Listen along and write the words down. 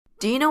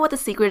Do you know what the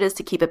secret is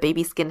to keep a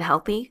baby's skin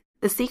healthy?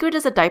 The secret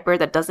is a diaper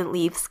that doesn't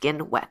leave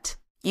skin wet.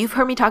 You've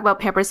heard me talk about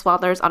Pampers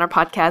Swaddlers on our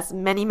podcast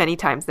many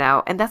times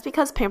now, and that's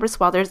because Pampers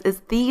Swaddlers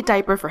is the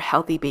diaper for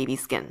healthy baby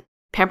skin.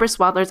 Pampers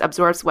Swaddlers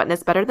absorbs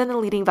wetness better than the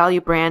leading value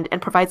brand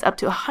and provides up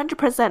to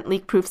 100%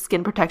 leak-proof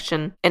skin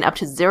protection and up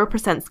to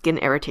 0% skin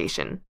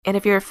irritation. And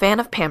if you're a fan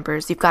of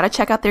Pampers, you've got to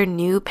check out their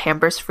new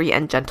Pampers Free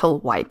and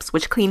Gentle wipes,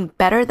 which clean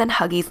better than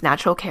Huggies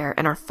Natural Care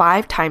and are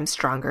 5 times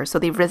stronger, so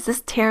they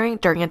resist tearing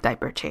during a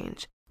diaper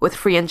change. With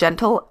Free and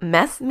Gentle,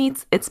 mess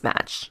meets its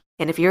match.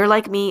 And if you're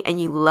like me and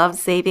you love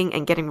saving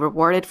and getting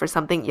rewarded for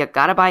something you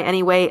gotta buy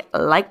anyway,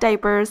 like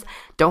diapers,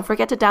 don't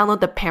forget to download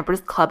the Pampers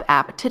Club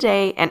app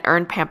today and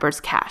earn Pampers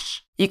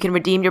Cash. You can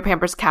redeem your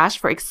Pampers Cash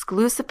for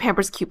exclusive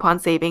Pampers coupon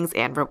savings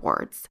and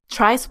rewards.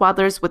 Try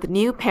Swaddlers with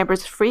new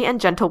Pampers Free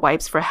and Gentle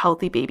wipes for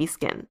healthy baby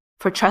skin.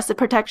 For trusted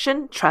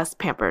protection, trust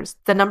Pampers,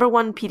 the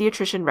 #1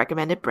 pediatrician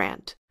recommended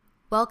brand.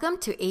 Welcome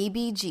to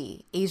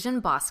ABG,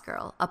 Asian Boss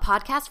Girl, a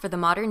podcast for the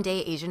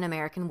modern-day Asian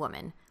American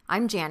woman.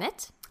 I'm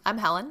Janet. I'm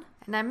Helen.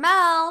 And I'm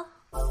Mel.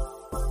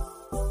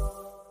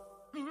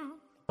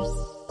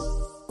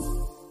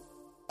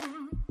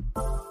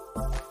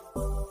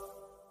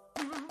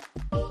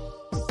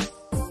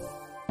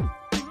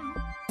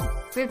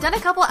 We've done a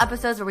couple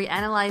episodes where we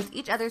analyzed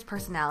each other's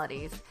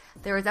personalities.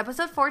 There was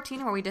episode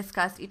 14 where we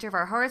discussed each of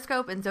our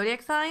horoscope and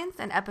zodiac signs,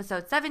 and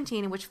episode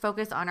 17 which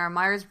focused on our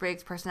Meyers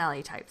Briggs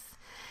personality types.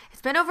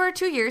 It's been over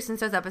 2 years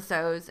since those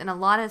episodes, and a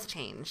lot has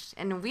changed,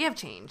 and we have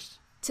changed.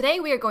 Today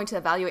we are going to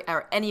evaluate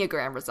our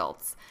Enneagram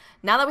results.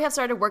 Now that we have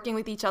started working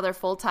with each other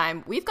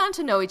full-time, we've gotten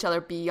to know each other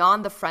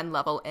beyond the friend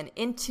level and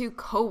into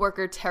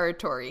coworker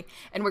territory,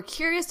 and we're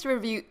curious to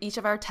review each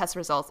of our test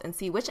results and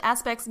see which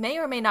aspects may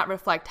or may not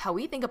reflect how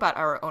we think about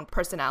our own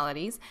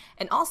personalities,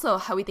 and also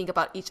how we think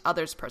about each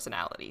other's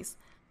personalities.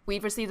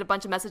 We've received a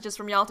bunch of messages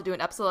from y'all to do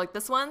an episode like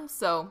this one,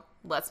 so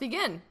let's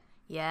begin.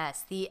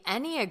 Yes, the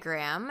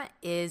Enneagram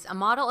is a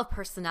model of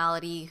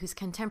personality whose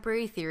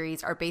contemporary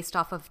theories are based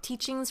off of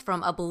teachings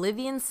from a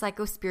Bolivian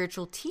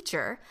psycho-spiritual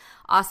teacher,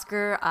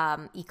 Oscar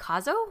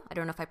Icazo, I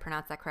don't know if I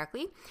pronounced that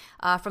correctly,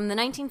 from the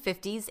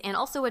 1950s, and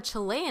also a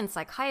Chilean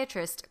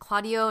psychiatrist,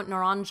 Claudio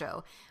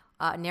Naranjo,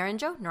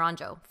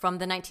 from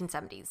the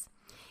 1970s.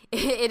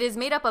 It is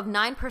made up of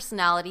 9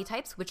 personality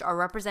types, which are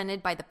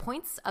represented by the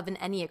points of an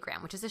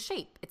Enneagram, which is a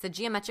shape. It's a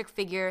geometric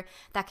figure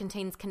that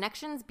contains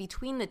connections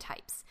between the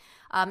types.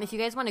 If you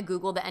guys want to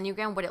Google the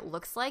Enneagram, what it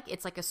looks like,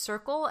 it's like a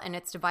circle, and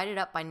it's divided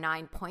up by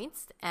 9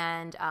 points.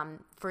 And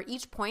for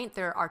each point,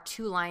 there are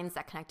 2 lines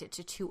that connect it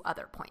to 2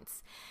 other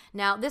points.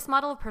 Now, this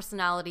model of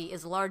personality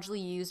is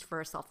largely used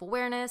for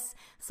self-awareness,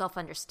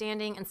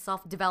 self-understanding, and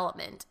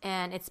self-development.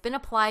 And it's been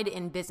applied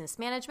in business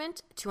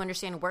management to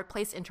understand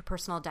workplace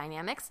interpersonal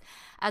dynamics,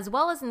 as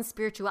well as in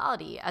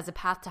spirituality as a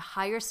path to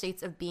higher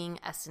states of being,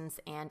 essence,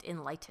 and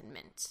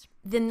enlightenment.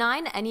 The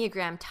 9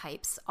 Enneagram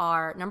types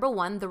are, number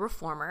 1, the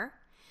reformer,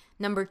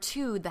 number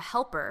 2, the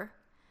helper,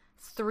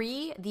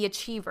 3, the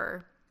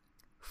achiever,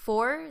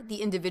 4,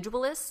 the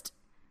individualist,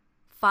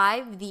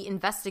 5, the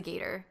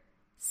investigator,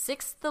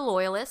 6, the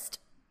loyalist,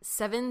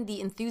 7, the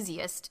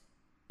enthusiast,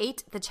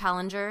 8, the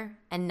challenger,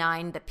 and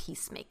 9, the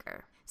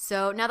peacemaker.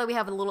 So now that we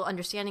have a little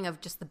understanding of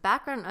just the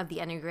background of the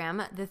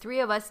Enneagram, the 3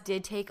 of us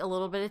did take a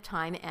little bit of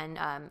time and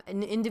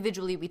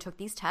individually we took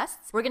these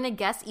tests. We're going to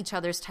guess each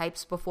other's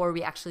types before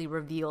we actually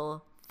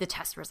reveal the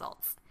test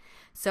results.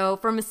 So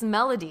for Miss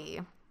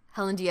Melody,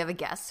 Helen, do you have a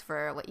guess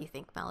for what you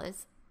think Mel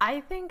is?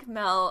 I think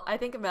Mel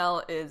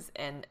is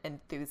an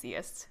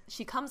enthusiast.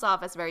 She comes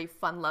off as very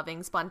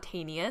fun-loving,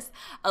 spontaneous,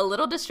 a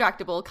little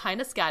distractible, kind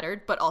of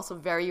scattered, but also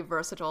very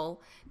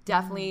versatile.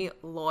 Definitely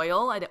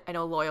loyal. I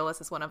know loyalist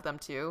is one of them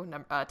too,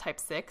 type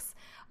 6.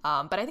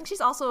 But I think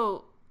she's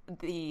also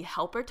the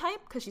helper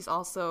type because she's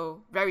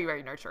also very,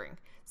 very nurturing.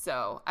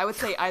 So I would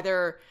say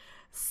either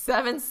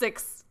 7,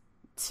 6,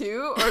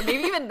 2, or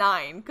maybe even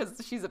 9 because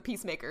she's a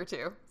peacemaker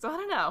too. So I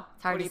don't know.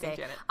 It's hard what do to you say.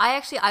 think,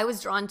 Janet? I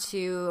was drawn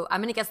to,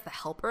 I'm going to guess the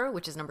helper,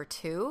 which is number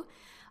 2.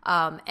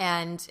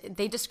 And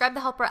they describe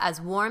the helper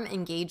as warm,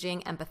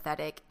 engaging,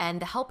 empathetic.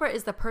 And the helper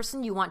is the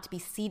person you want to be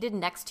seated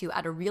next to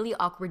at a really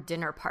awkward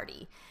dinner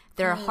party.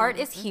 Their heart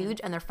is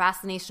huge and their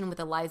fascination with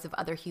the lives of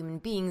other human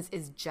beings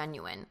is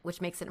genuine, which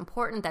makes it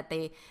important that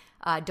they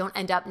don't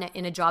end up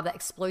in a job that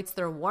exploits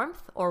their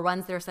warmth or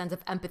runs their sense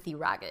of empathy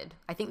ragged.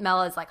 I think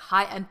Mel is like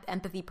high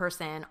empathy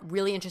person,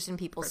 really interested in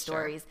people's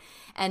stories.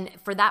 Sure. And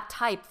for that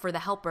type, for the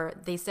helper,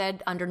 they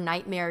said under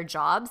nightmare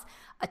jobs,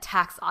 a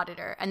tax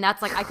auditor. And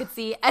that's like, I could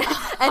see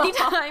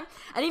anytime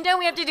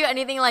we have to do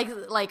anything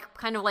like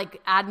kind of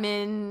like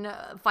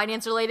admin,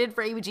 finance related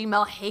for ABG,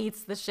 Mel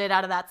hates the shit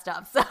out of that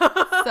stuff.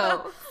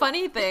 So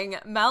funny thing,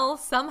 Mel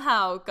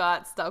somehow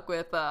got stuck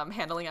with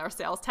handling our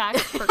sales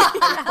tax for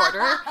every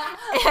quarter.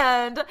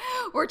 And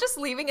we're just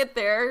leaving it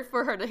there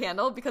for her to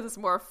handle because it's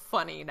more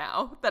funny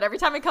now. That every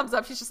time it comes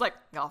up, she's just like,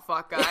 oh,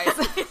 fuck, guys.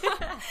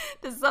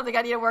 This is something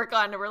I need to work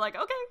on. And we're like,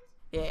 okay.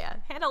 Yeah.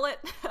 Handle it.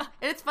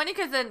 And it's funny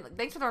because then,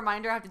 thanks for the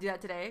reminder, I have to do that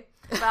today.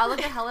 But I'll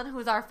look at Helen,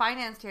 who's our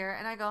finance chair,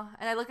 and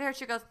I look at her,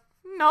 she goes,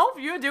 nope,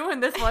 you're doing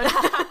this one.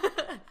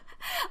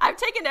 I've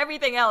taken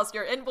everything else,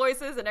 your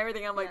invoices and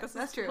everything. I'm like, this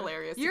is true.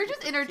 hilarious. You're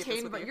just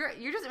entertained, but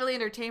you're just really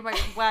entertained by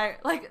why.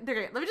 Like,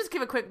 okay, let me just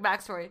give a quick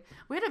backstory.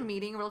 We had a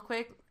meeting real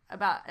quick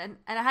about, and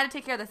I had to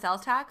take care of the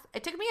sales tax.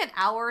 It took me an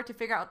hour to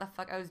figure out what the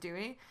fuck I was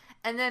doing.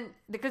 And then,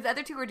 because the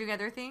other two were doing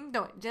other things,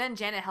 then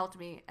Janet helped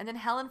me. And then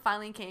Helen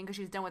finally came because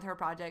she's done with her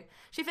project.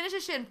 She finished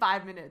this shit in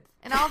 5 minutes.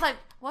 And I was like,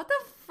 what the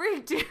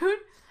freak, dude?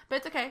 But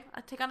it's okay.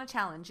 I'll take on a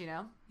challenge, you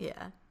know?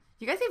 Yeah.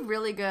 You guys gave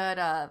really good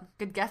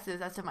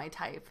guesses as to my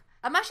type.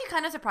 I'm actually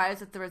kind of surprised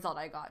with the result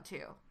I got,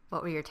 too.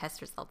 What were your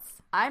test results?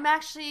 I'm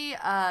actually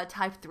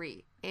type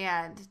 3.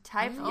 And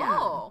type,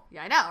 Oh.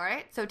 yeah, I know,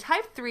 right? So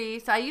type 3,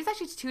 so I use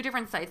actually 2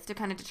 different sites to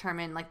kind of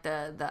determine like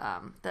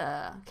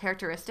the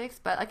characteristics,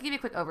 but I can give you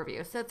a quick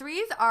overview. So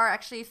 3s are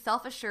actually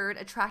self-assured,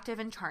 attractive,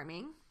 and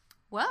charming.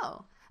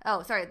 Whoa.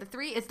 Oh, sorry, the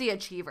 3 is the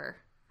achiever.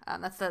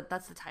 That's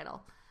the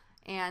title.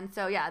 And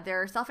so, yeah,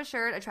 they're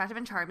self-assured, attractive,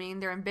 and charming.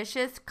 They're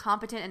ambitious,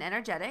 competent, and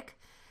energetic.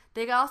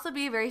 They can also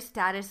be very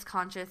status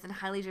conscious and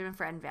highly driven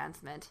for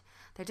advancement.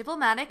 They're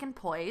diplomatic and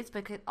poised,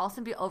 but could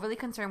also be overly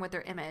concerned with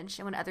their image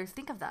and what others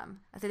think of them.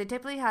 So they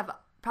typically have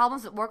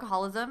problems with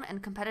workaholism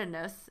and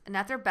competitiveness, and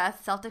at their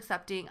best,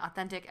 self-accepting,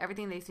 authentic,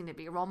 everything they seem to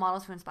be, role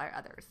models who inspire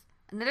others.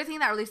 Another thing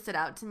that really stood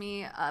out to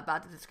me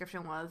about the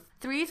description was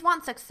 3s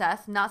want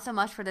success, not so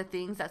much for the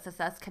things that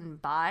success can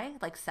buy,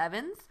 like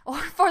 7s, or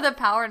for the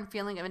power and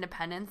feeling of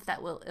independence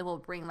that it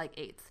will bring, like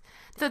 8s.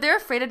 So they're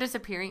afraid of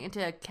disappearing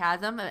into a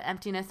chasm of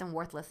emptiness and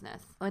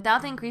worthlessness.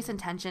 Without the increased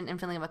intention and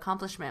feeling of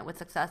accomplishment which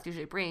success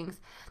usually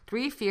brings,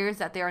 3 fears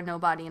that they are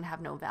nobody and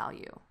have no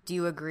value. Do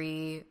you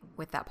agree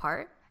with that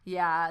part?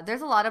 Yeah,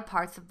 there's a lot of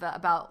parts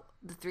about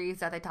the 3s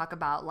that they talk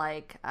about,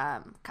 like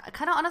kind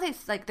of honestly,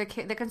 like they're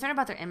concerned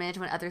about their image,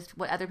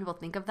 what other people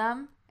think of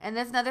them. And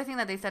there's another thing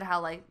that they said,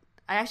 how like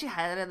I actually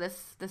highlighted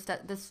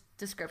this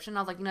description.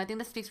 I was like, I think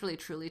this speaks really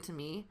truly to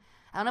me.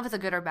 I don't know if it's a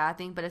good or bad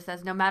thing, but it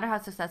says no matter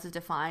how success is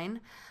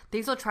defined,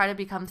 these will try to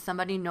become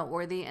somebody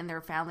noteworthy in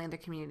their family and their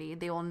community.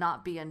 They will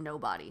not be a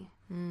nobody.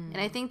 And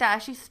I think that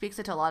actually speaks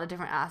to a lot of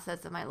different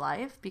assets of my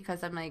life,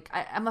 because I'm like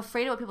I'm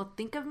afraid of what people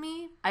think of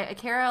me. I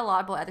care a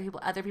lot about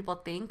what other people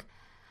think.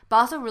 But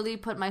also really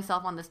put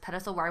myself on this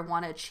pedestal where I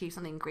want to achieve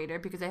something greater,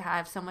 because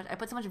I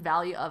put so much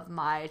value of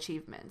my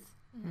achievements.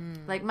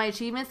 Like my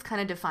achievements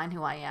kind of define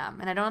who I am,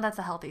 and I don't know if that's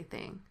a healthy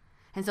thing.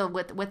 And so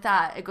with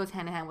that, it goes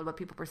hand in hand with what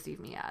people perceive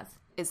me as.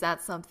 Is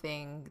that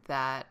something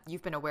that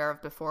you've been aware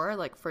of before?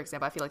 Like, for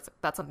example, I feel like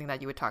that's something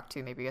that you would talk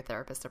to maybe a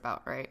therapist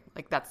about, right?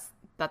 Like that's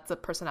a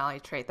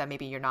personality trait that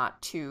maybe you're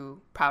not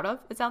too proud of,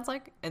 it sounds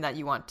like, and that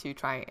you want to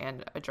try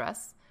and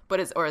address. But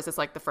is this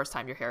like the first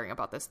time you're hearing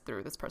about this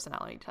through this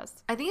personality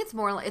test? I think it's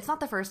more like, it's not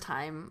the first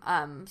time.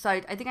 So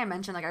I think I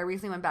mentioned, like, I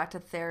recently went back to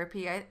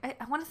therapy. I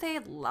want to say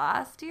end of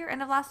last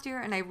year,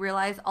 and I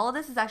realized all of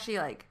this is actually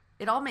like,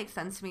 it all makes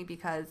sense to me,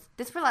 because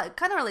this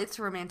kind of relates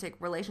to romantic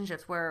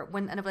relationships, where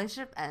when a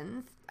relationship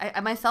ends,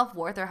 my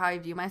self-worth, or how I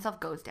view myself,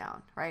 goes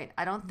down, right?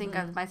 I don't think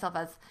of myself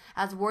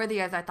as worthy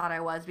as I thought I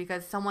was,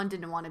 because someone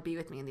didn't want to be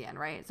with me in the end,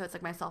 right? So it's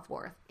like my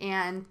self-worth.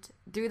 And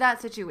through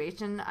that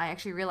situation, I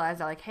actually realized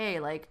that, like, hey,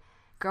 like,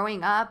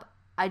 growing up,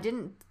 I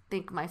didn't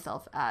think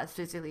myself as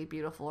physically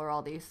beautiful or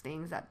all these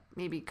things that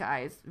maybe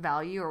guys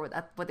value or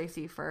what they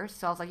see first.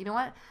 So I was like, you know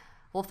what?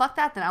 Well, fuck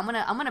that then. I'm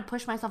gonna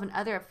push myself in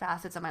other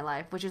facets of my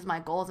life, which is my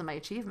goals and my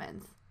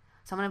achievements.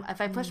 So if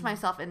I push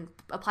myself and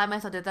apply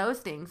myself to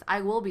those things,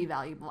 I will be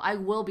valuable. I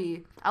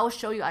will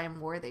show you I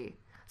am worthy.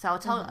 So I'll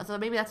tell. So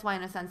maybe that's why,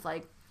 in a sense,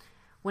 like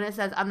when it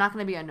says I'm not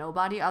gonna be a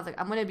nobody, I was like,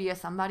 I'm gonna be a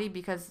somebody,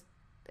 because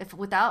if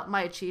without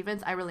my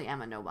achievements, I really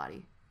am a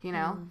nobody. You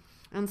know.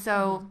 And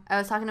so I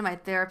was talking to my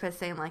therapist,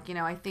 saying, like,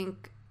 I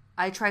think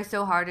I try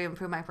so hard to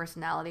improve my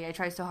personality. I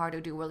try so hard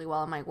to do really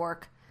well in my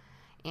work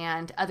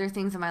and other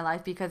things in my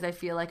life, because I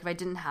feel like if I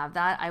didn't have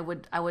that, I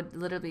would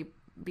literally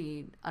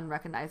be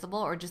unrecognizable,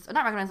 or just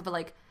not recognizable, but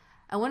like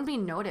I wouldn't be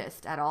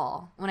noticed at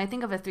all. When I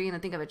think of a 3 and I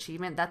think of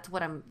achievement, that's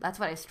what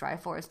I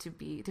strive for, is to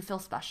feel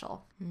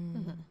special.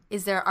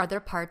 Are there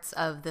parts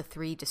of the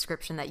 3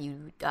 description that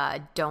you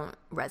don't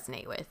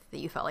resonate with, that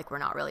you felt like were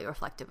not really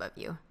reflective of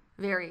you?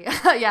 Very.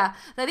 Yeah.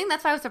 I think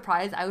that's why I was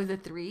surprised I was a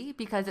 3,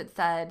 because it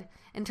said,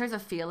 in terms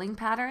of feeling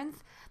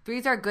patterns,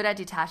 3s are good at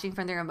detaching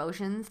from their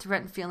emotions to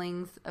prevent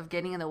feelings of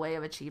getting in the way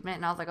of achievement.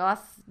 And I was like, oh,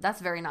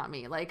 that's very not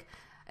me. Like,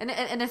 in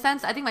a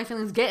sense, I think my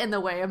feelings get in the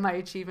way of my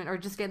achievement, or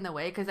just get in the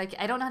way, because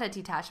I don't know how to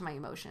detach my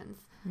emotions.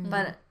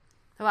 But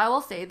so I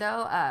will say,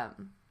 though,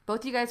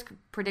 both of you guys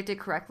predicted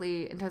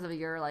correctly in terms of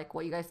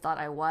what you guys thought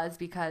I was,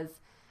 because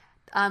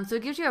so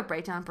it gives you a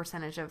breakdown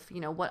percentage of,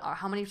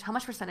 how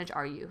much percentage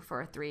are you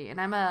for a 3?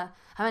 And I'm a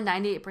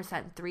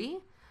 98% 3,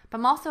 but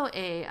I'm also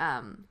a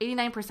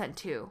 89%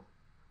 2,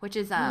 which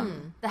is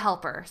the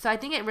helper. So I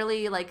think it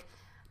really, like,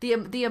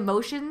 the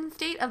emotion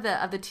state of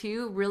the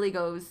 2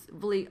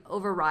 really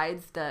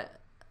overrides the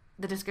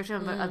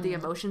description of the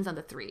emotions on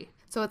the 3.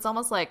 So it's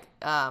almost like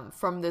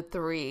from the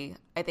 3,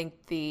 I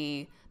think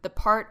the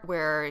part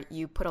where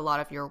you put a lot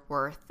of your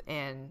worth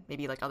in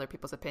maybe like other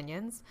people's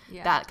opinions,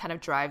 that kind of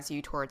drives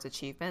you towards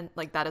achievement.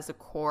 Like that is a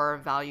core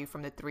value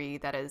from the 3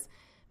 that is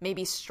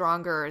maybe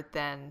stronger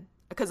than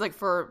because like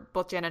for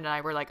both Janet and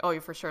I, we're like, oh,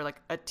 you're for sure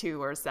like a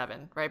 2 or a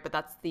 7, right? But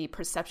that's the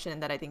perception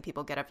that I think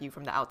people get of you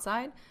from the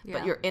outside. Yeah.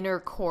 But your inner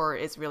core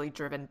is really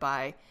driven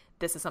by,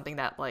 this is something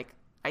that like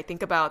I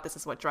think about, this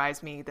is what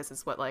drives me, this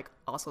is what like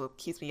also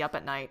keeps me up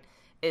at night,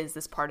 is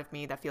this part of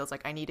me that feels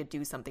like I need to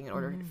do something in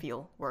order to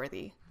feel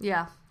worthy.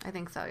 Yeah, I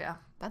think so, yeah.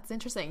 That's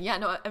interesting. Yeah,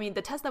 no, I mean,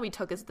 the test that we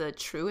took is the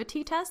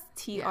Truity test,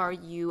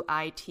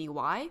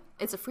 Truity.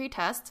 It's a free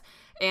test,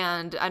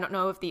 and I don't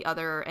know if the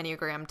other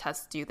Enneagram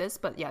tests do this,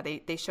 but yeah,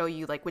 they show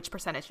you like which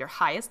percentage you're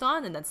highest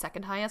on and then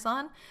second highest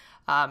on.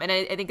 And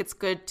I think it's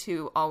good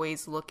to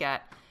always look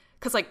at,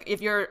 because like if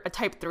you're a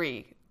type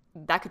 3,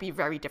 that could be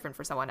very different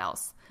for someone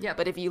else. Yeah.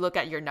 But if you look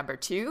at your number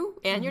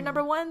 2 and your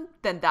number 1,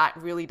 then that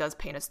really does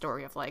paint a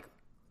story of like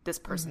this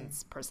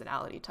person's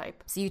personality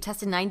type. So you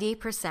tested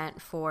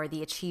 98% for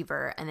the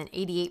achiever and then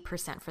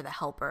 88% for the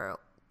helper.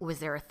 Was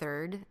there a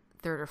third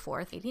or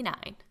fourth?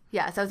 89.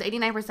 Yeah, so it's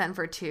 89%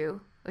 for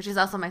 2, which is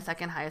also my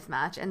second highest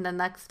match. And the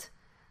next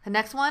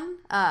one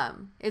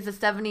is a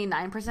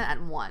 79%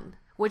 at 1,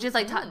 which is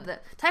like the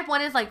type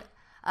 1 is like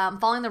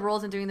following the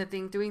rules and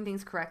doing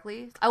things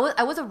correctly.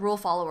 I was a rule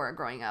follower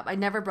growing up. I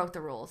never broke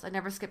the rules. I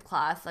never skipped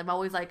class. I'm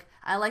always like,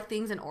 I like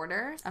things in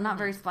order. I'm not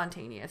very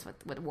spontaneous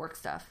with work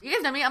stuff. You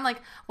guys know me. I'm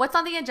like, what's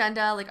on the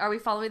agenda? Like, are we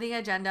following the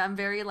agenda? I'm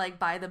very like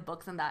by the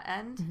books on that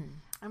end.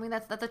 I mean,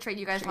 that's a trait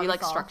you guys You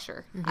like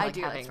structure. You I like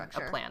do having like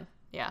structure. a plan.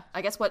 Yeah.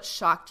 I guess what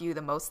shocked you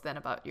the most then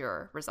about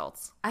your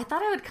results? I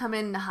thought I would come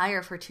in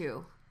higher for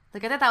 2.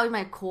 Like, I thought that was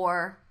my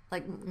core,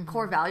 like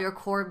core value or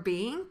core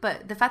being.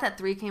 But the fact that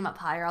 3 came up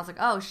higher, I was like,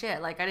 oh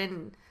shit! Like,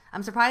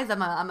 I'm surprised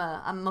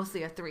I'm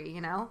mostly a 3,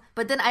 you know?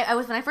 But then I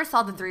was, when I first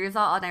saw the 3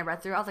 result and I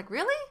read through, I was like,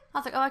 really? I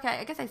was like, oh, okay,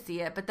 I guess I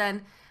see it. But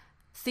then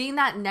seeing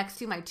that next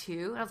to my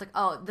 2, I was like,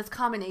 oh, this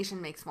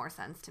combination makes more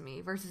sense to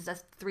me versus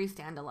just 3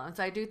 standalone.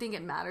 So I do think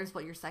it matters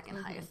what your second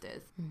highest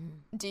is.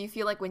 Do you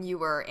feel like when you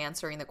were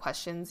answering the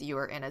questions, you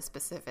were in a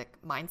specific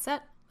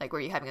mindset? Like, were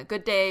you having a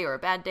good day or a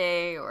bad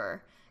day?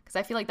 Or because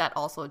I feel like that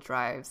also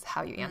drives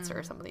how you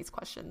answer some of these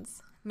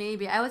questions.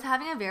 Maybe. I was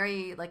having a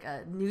very, like,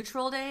 a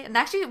neutral day. And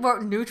actually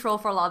wrote neutral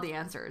for a lot of the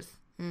answers.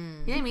 You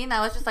know what I mean? I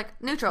was just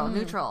like, neutral.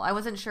 I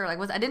wasn't sure. Like,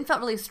 I didn't feel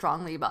really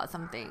strongly about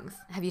some things.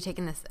 Have you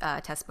taken this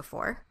test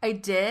before? I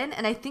did,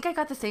 and I think I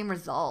got the same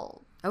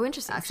result. Oh,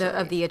 interesting. Actually. So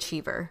of the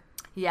achiever.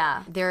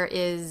 Yeah. There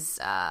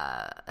is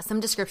some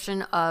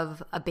description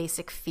of a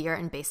basic fear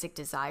and basic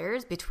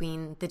desires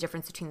between the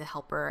difference between the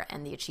helper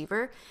and the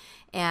achiever.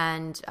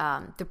 And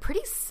they're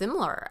pretty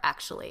similar,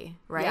 actually,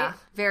 right? Yeah,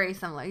 very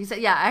similar. You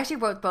said, yeah, I actually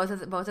wrote both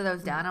of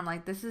those down. I'm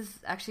like, this is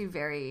actually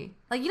very,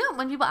 like, you know,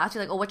 when people ask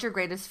you, like, oh, what's your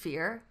greatest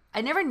fear? I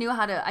never knew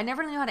how to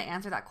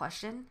answer that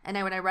question. And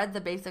when I read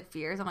the basic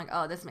fears, I'm like,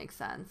 oh, this makes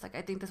sense. Like,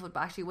 I think this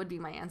would be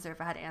my answer if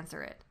I had to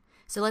answer it.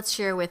 So let's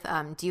share with,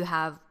 do you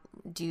have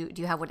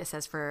what it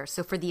says for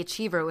the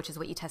achiever, which is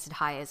what you tested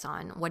highest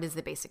on, what is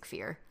the basic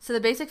fear? So the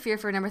basic fear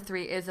for number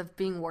 3 is of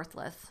being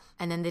worthless.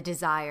 And then the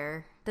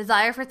desire.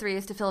 Desire for 3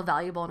 is to feel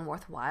valuable and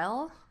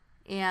worthwhile.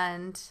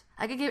 And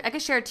I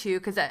could share 2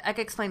 because I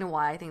could explain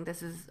why I think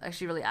this is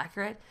actually really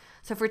accurate.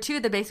 So for 2,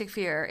 the basic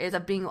fear is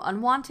of being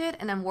unwanted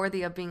and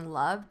unworthy of being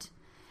loved.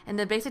 And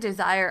the basic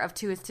desire of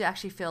 2 is to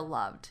actually feel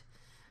loved.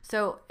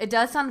 So it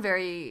does sound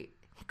it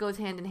goes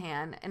hand in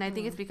hand. And I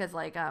think it's because,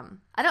 like,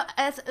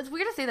 it's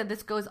weird to say that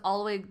this goes all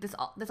the way, this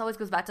always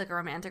goes back to like a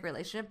romantic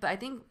relationship. But I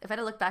think if I had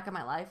to look back at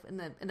my life in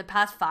the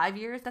past 5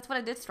 years, that's what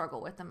I did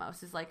struggle with the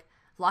most, is like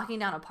locking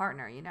down a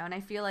partner, you know? And I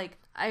feel like,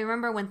 I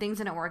remember when things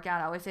didn't work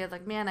out, I always say,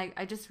 like, man,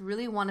 I just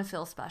really want to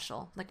feel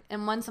special. Like,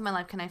 in once in my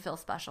life, can I feel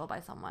special by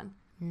someone?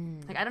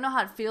 Like, I don't know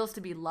how it feels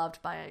to be loved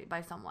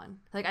by someone.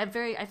 Like, I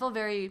feel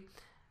very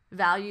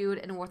valued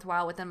and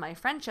worthwhile within my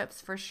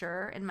friendships, for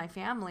sure, and my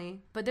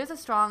family. But there's a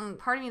strong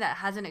part of me that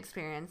hasn't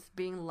experienced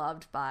being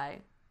loved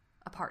by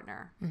a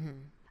partner.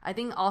 I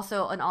think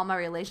also in all my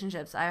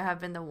relationships, I have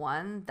been the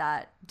one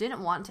that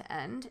didn't want to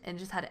end and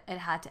just had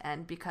to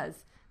end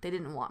because they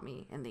didn't want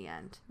me in the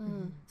end.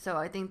 So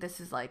I think this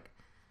is like,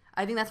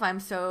 I think that's why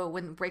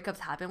when breakups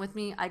happen with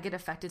me, I get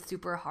affected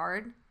super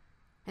hard.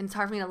 And it's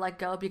hard for me to let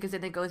go because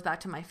then it goes back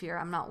to my fear.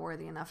 I'm not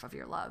worthy enough of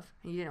your love.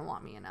 And you didn't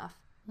want me enough.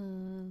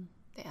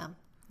 Damn.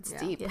 It's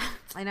deep. Yeah.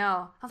 I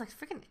know. I was like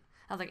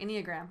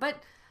Enneagram. But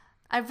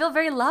I feel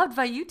very loved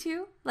by you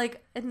two.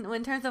 Like,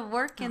 in terms of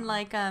work and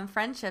like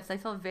friendships, I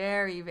feel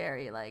very,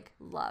 very like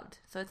loved.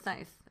 So it's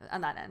nice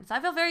on that end. So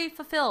I feel very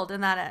fulfilled in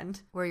that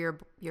end. Or your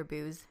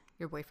booze,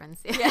 your boyfriends.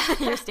 Yeah.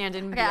 Your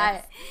stand-in.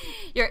 Okay,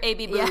 Your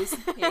AB booze.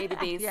 Your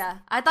ABBs. yeah.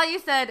 I thought you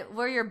said,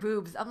 we're your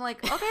boobs. I'm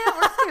like, okay, that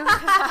works too.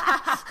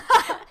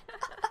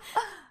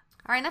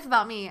 All right, enough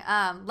about me.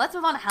 Let's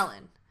move on to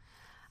Helen.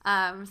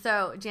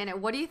 So Janet,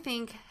 what do you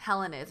think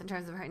Helen is in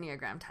terms of her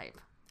Enneagram type?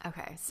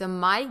 Okay, so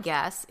my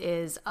guess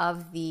is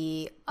of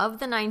the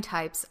 9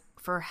 types,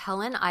 for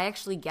Helen, I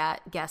actually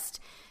guessed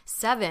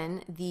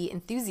 7, the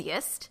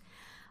enthusiast.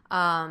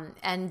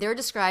 And they're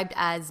described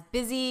as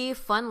busy,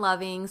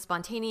 fun-loving,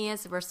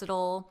 spontaneous,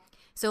 versatile.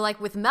 So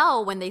like with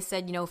Mel, when they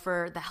said,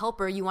 for the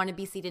helper, you want to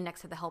be seated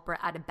next to the helper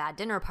at a bad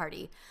dinner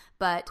party.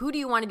 But who do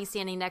you want to be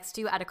standing next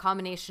to at a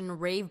combination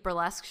rave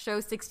burlesque show,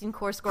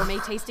 16-course gourmet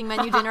tasting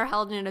menu dinner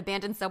held in an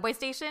abandoned subway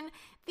station?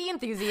 The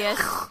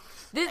enthusiast.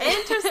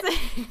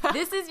 Interesting.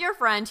 This is your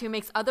friend who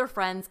makes other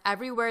friends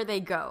everywhere they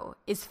go,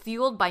 is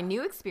fueled by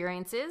new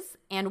experiences,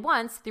 and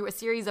once, through a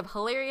series of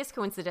hilarious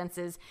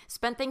coincidences,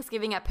 spent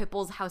Thanksgiving at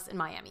Pitbull's house in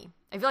Miami.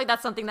 I feel like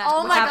that's something that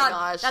Oh would my happen.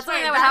 gosh. That's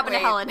something Wait, that would happen to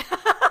Helen.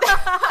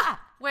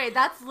 Wait,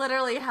 that's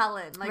literally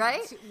Helen. Like,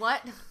 Right?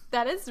 What?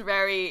 That is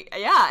very,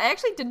 I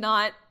actually did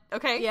not.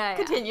 Okay, Yeah.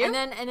 continue. And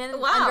then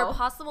Wow. under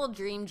possible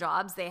dream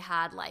jobs, they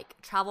had like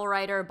travel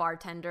writer,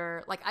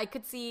 bartender. Like I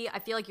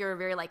feel like you're a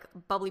very like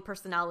bubbly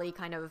personality,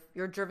 kind of,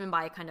 you're driven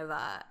by kind of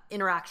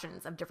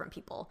interactions of different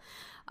people.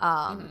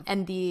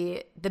 And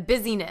the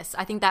busyness,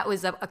 I think that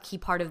was a key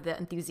part of the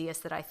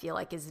enthusiast that I feel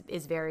like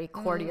is very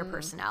core to your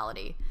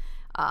personality.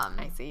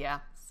 I see,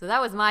 yeah. So that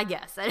was my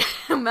guess.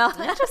 Mel.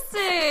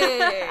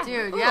 Interesting.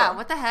 Dude, yeah,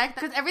 what the heck?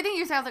 Because everything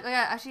you said, I was like, oh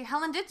yeah, actually,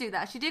 Helen did do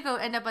that. She did go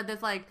end up at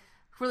this, like,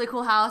 really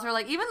cool house. Or,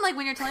 like, even, like,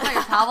 when you're telling about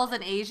your travels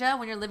in Asia,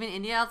 when you're living in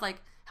India, I was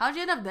like, how'd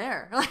you end up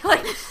there?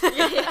 Like,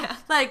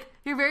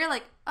 you're very,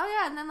 like, oh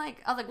yeah, and then, like,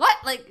 I was like, what?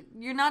 Like,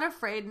 you're not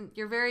afraid.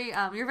 You're very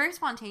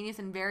spontaneous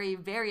and very,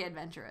 very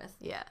adventurous.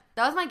 Yeah.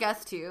 That was my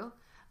guess, too.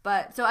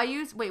 But, so I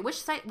used, wait, which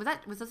site,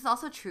 was this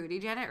also Trudy,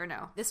 Janet, or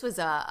no? This was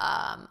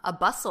a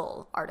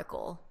Bustle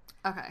article.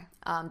 Okay.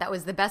 That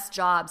was the best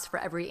jobs for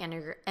every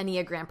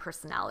Enneagram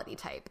personality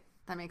type.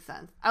 That makes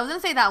sense. I was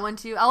going to say that one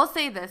too. I will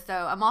say this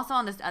though. I'm also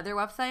on this other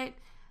website.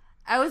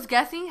 I was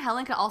guessing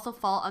Helen could also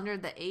fall under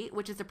the 8,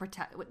 which is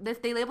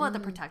they label it the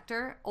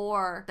protector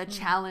or the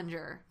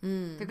challenger.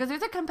 Because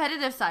there's a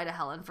competitive side of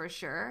Helen for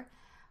sure.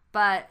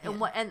 But,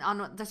 and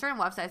on the certain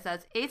website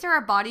says, 8s are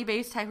a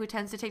body-based type who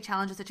tends to take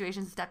challenging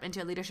situations and step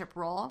into a leadership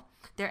role.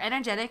 They're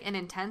energetic and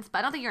intense, but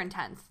I don't think you're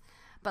intense.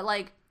 But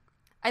like,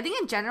 I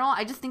think in general,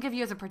 I just think of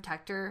you as a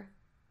protector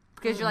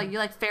because you're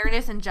like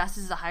fairness and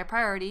justice is a high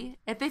priority.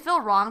 If they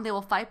feel wrong, they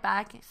will fight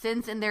back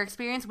since in their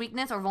experience,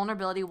 weakness or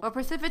vulnerability will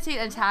precipitate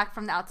an attack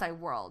from the outside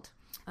world.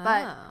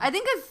 But I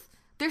think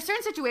there's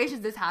certain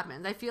situations this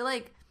happens. I feel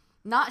like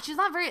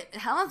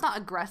Helen's not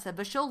aggressive,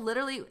 but she'll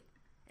literally,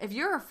 if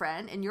you're her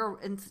friend and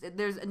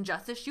there's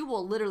injustice, she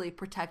will literally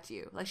protect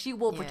you. Like she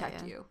will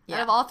protect you. Yeah.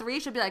 Out of all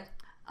 3, she'll be like,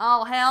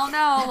 oh hell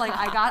no,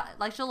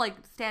 like she'll like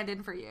stand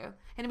in for you.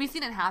 And we've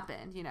seen it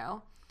happen,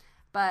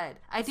 But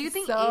I do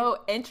think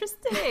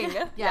interesting.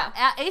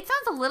 Yeah. 8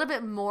 sounds a little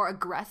bit more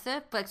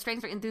aggressive, but like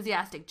strengths are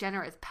enthusiastic,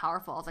 generous,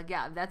 powerful. I was like,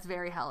 yeah, that's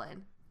very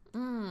Helen.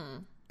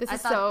 This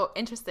is so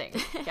interesting.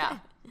 Yeah.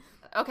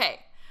 Okay.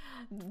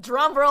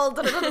 Drum roll.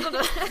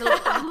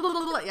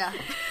 Yeah.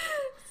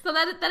 So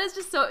that is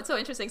just so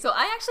interesting. So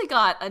I actually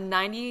got a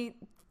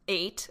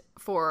 98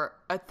 for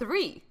a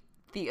 3,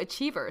 the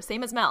achiever,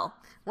 same as Mel.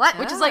 What?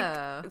 Which is like,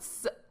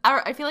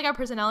 I feel like our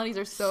personalities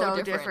are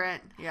so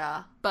different.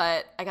 Yeah.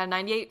 But I got a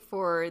 98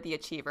 for the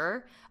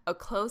achiever, a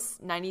close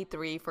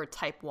 93 for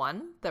type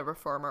 1, the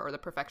reformer or the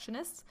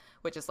perfectionist,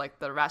 which is like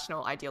the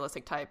rational,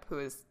 idealistic type who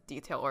is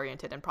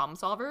detail-oriented and problem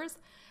solvers.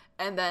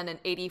 And then an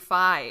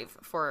 85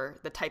 for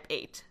the type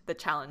 8, the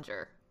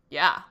challenger.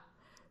 Yeah.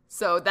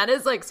 So that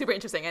is like super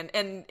interesting.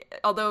 And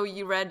although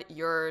you read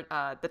your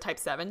the type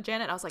 7,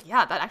 Janet, I was like,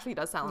 yeah, that actually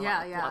does sound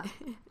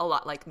a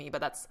lot like me,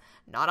 but that's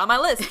not on my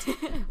list,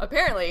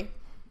 apparently.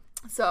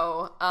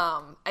 So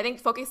I think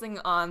focusing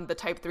on the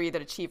type 3,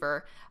 the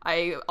achiever,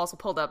 I also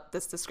pulled up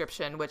this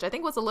description, which I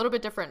think was a little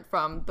bit different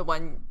from the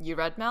one you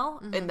read,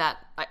 Mel, in that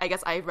I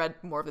guess I read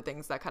more of the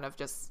things that kind of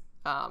just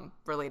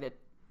related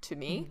to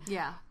me.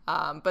 Yeah.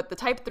 But the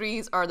type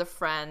 3s are the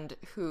friend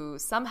who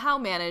somehow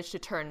managed to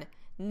turn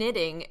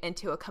knitting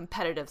into a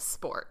competitive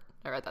sport.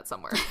 I read that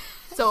somewhere.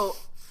 So,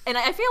 and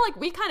I feel like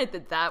we kind of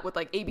did that with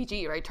like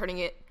ABG, right? Turning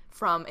it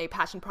from a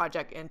passion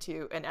project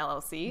into an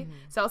LLC.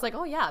 So I was like,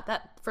 oh yeah,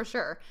 that for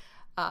sure.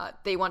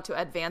 They want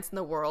to advance in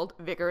the world,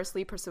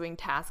 vigorously pursuing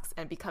tasks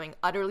and becoming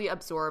utterly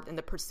absorbed in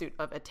the pursuit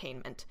of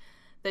attainment.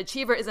 The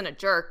achiever isn't a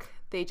jerk.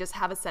 They just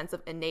have a sense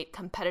of innate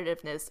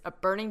competitiveness, a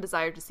burning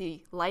desire to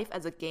see life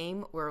as a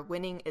game where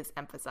winning is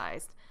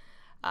emphasized.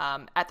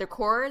 At their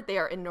core, they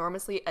are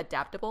enormously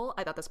adaptable.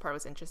 I thought this part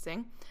was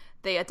interesting.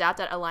 They adapt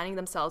at aligning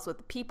themselves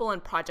with people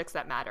and projects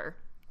that matter.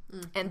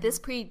 And this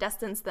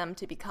predestines them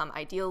to become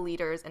ideal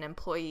leaders and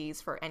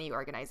employees for any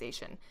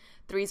organization.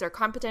 3s are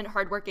competent,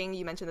 hardworking.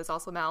 You mentioned this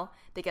also, Mel.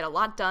 They get a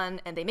lot done,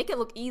 and they make it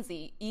look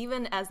easy,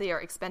 even as they are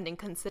expending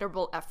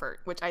considerable effort,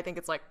 which I think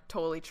is like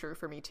totally true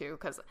for me too,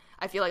 because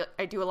I feel like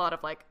I do a lot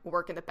of like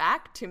work in the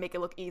back to make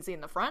it look easy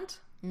in the front.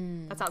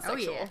 That sounds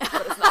sexual,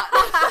 but it's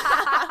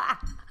not.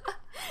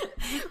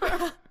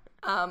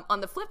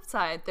 On the flip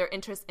side, their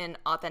interest in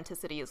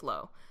authenticity is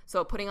low.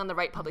 So putting on the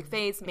right public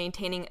face,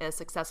 maintaining a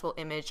successful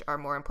image are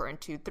more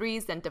important to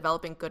 3s than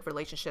developing good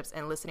relationships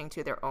and listening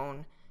to their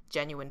own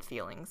genuine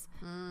feelings.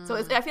 So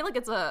I feel like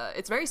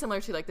it's very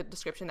similar to like the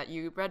description that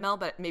you read, Mel,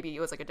 but maybe it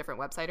was like a different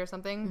website or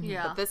something.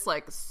 Yeah. But this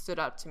like stood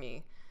out to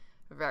me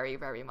very,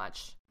 very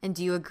much. And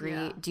do you agree?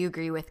 Yeah. Do you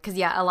agree with? Because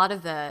a lot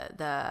of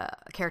the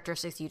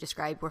characteristics you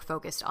described were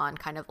focused on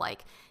kind of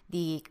like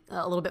a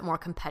little bit more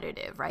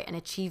competitive, right? An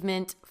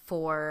achievement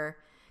for.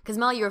 Because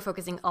Mel, you were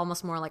focusing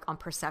almost more like on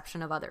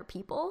perception of other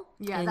people.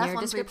 Yeah, in that's your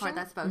one description. part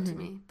that spoke to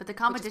me. But the Which is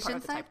competition part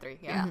of the side, type 3.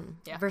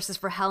 Yeah. Versus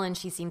for Helen,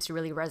 she seems to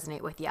really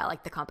resonate with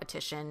like the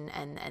competition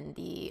and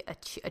the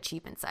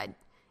achievement side.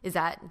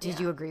 Did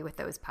you agree with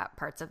those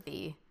parts of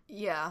the?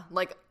 Yeah,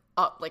 like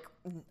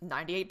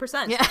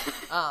 98%. Yeah.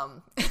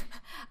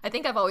 I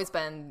think I've always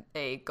been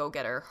a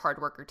go-getter,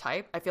 hard worker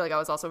type. I feel like I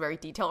was also very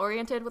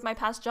detail-oriented with my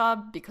past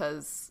job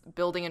because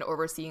building and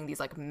overseeing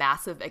these like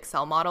massive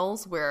Excel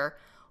models where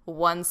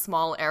one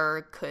small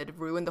error could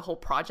ruin the whole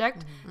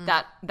project,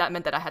 that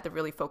meant that I had to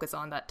really focus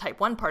on that type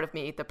 1 part of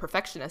me, the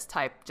perfectionist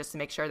type, just to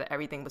make sure that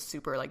everything was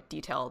super like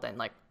detailed and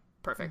like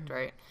perfect,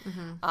 right?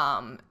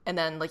 And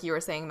then like you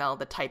were saying, Mel,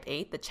 the type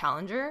 8, the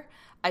challenger,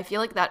 I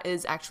feel like that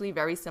is actually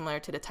very similar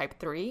to the type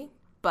 3,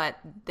 but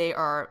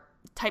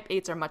type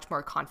 8s are much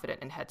more confident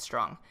and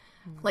headstrong.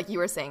 Like you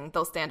were saying,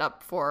 they'll stand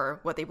up for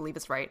what they believe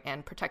is right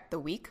and protect the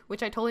weak,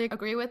 which I totally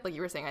agree with. Like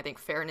you were saying, I think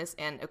fairness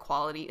and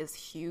equality is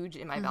huge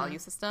in my value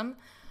system.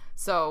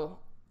 So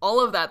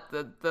all of that,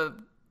 the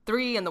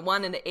 3 and the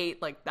 1 and the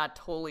 8, like that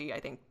totally,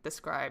 I think,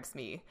 describes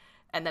me.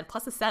 And then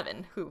plus a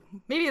 7, who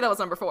maybe that was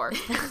number 4.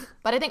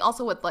 But I think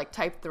also with like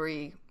type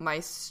 3, my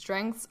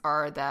strengths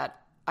are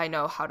that I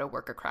know how to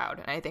work a crowd.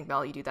 And I think,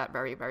 Mel, you do that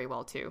very, very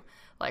well too.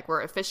 Like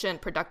we're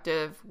efficient,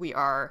 productive. We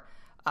are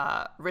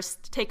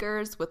risk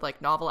takers with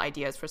like novel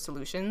ideas for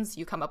solutions.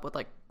 You come up with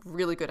like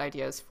really good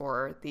ideas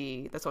for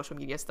the social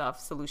media stuff,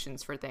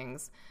 solutions for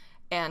things.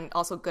 And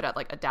also good at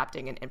like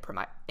adapting and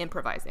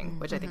improvising,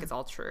 which I think is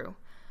all true.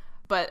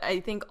 But I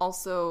think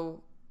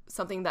also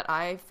something that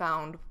I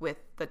found with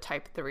the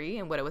type 3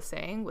 and what it was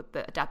saying with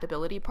the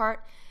adaptability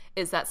part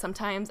is that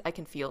sometimes I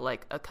can feel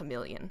like a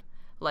chameleon.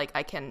 Like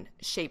I can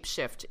shape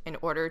shift in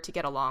order to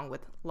get along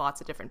with lots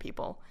of different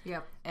people.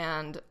 Yep.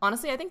 And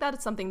honestly, I think that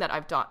is something that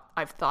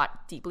I've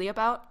thought deeply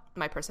about,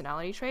 my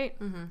personality trait.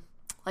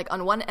 Like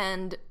on one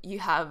end, you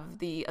have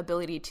the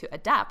ability to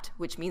adapt,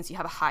 which means you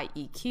have a high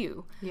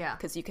EQ. Yeah.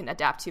 Because you can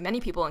adapt to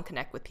many people and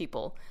connect with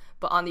people.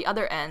 But on the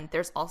other end,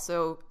 there's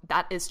also,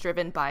 that is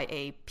driven by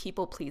a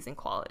people-pleasing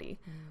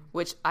quality,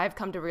 which I've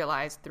come to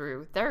realize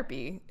through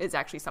therapy is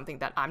actually something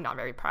that I'm not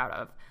very proud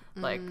of.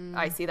 Like,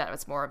 I see that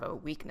as more of a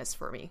weakness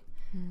for me.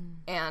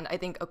 And I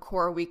think a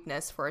core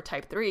weakness for a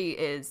type 3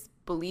 is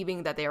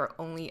believing that they are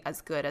only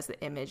as good as the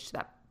image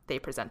that they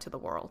present to the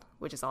world,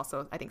 which is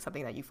also, I think,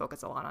 something that you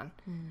focus a lot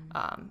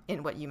on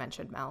in what you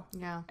mentioned, Mel.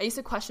 Yeah. I used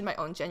to question my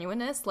own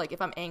genuineness. Like,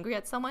 if I'm angry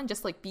at someone,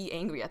 just, like, be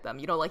angry at them.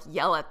 You know, like,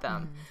 yell at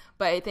them.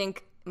 But I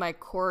think my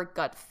core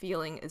gut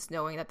feeling is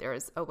knowing that there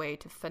is a way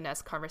to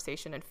finesse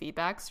conversation and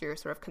feedback so you're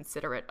sort of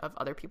considerate of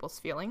other people's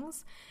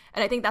feelings.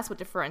 And I think that's what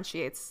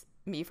differentiates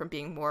me from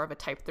being more of a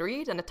type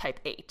 3 than a type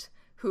 8,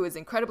 who is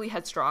incredibly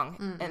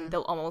headstrong and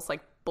they'll almost,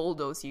 like,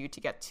 bulldoze you to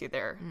get to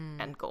their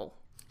end goal.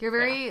 You're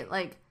very,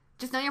 like,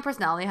 just knowing your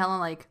personality, Helen,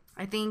 like,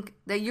 I think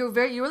that you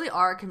really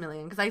are a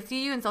chameleon. Because I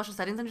see you in social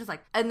settings and just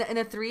like, and in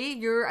a 3,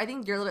 I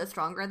think you're a little bit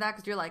stronger at that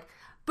because you're like,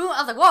 boom.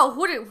 I was like,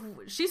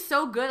 whoa, she's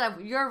so good.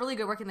 You're really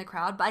good working the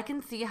crowd. But I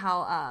can see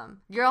how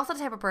you're also the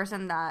type of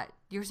person that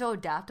you're so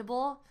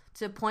adaptable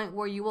to a point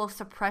where you will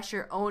suppress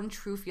your own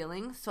true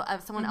feelings so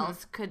someone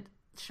else could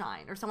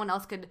shine or someone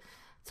else could,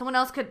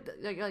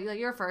 like,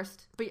 you're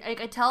first. But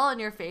I tell in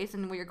your face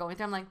and what you're going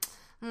through, I'm like,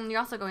 you're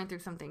also going through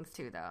some things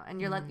too, though.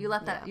 And you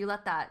let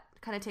that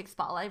kind of take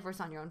spotlight versus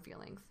on your own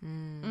feelings.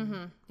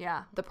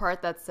 Yeah. The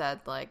part that said,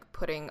 like,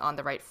 putting on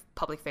the right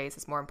public face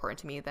is more important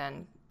to me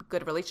than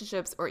good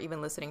relationships or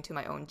even listening to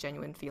my own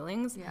genuine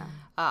feelings. Yeah.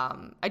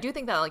 I do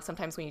think that, like,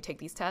 sometimes when you take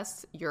these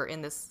tests, you're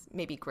in this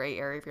maybe gray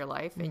area of your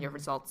life and your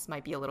results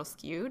might be a little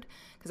skewed.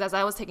 Because as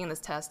I was taking this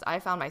test, I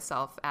found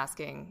myself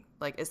asking,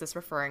 like, is this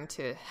referring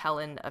to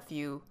Helen a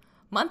few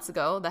months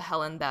ago, the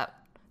Helen that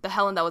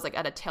was like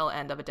at a tail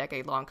end of a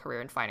decade-long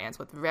career in finance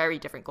with very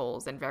different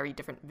goals and very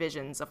different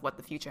visions of what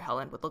the future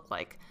Helen would look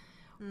like?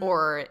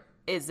 Or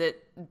is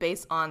it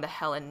based on the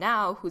Helen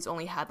now who's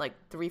only had like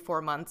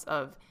 3-4 months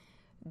of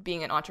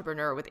being an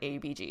entrepreneur with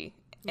ABG?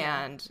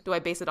 Yeah. And do I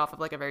base it off of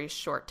like a very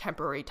short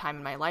temporary time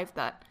in my life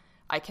that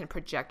I can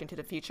project into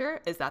the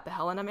future? Is that the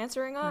Helen I'm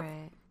answering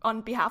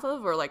on behalf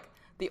of? Or like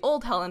the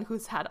old Helen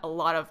who's had a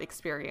lot of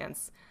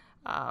experience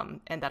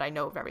and that I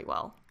know very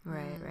well?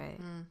 Right.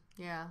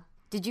 Yeah.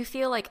 Did you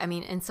feel like, I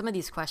mean, in some of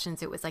these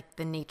questions, it was like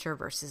the nature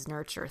versus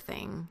nurture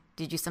thing.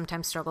 Did you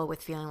sometimes struggle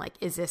with feeling like,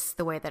 is this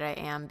the way that I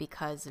am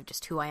because of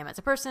just who I am as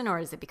a person, or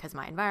is it because of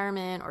my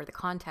environment or the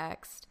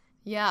context?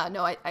 Yeah,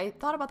 no, I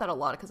thought about that a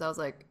lot because I was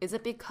like, is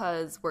it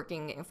because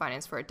working in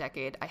finance for a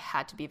decade, I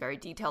had to be very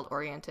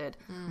detailed-oriented,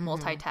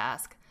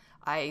 multitask?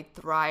 I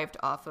thrived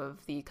off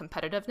of the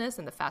competitiveness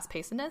and the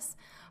fast-pacedness.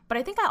 But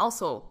I think I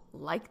also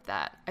liked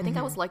that. I think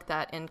I was like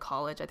that in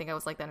college. I think I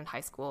was like that in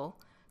high school.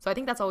 So I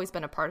think that's always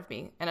been a part of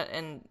me.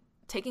 And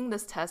taking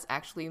this test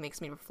actually makes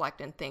me reflect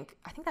and think,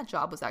 I think that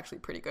job was actually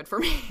pretty good for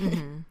me.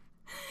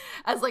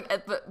 as like,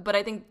 but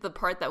I think the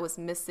part that was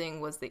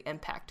missing was the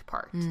impact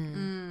part,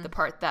 the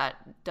part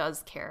that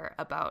does care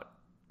about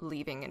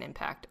leaving an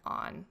impact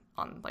on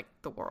like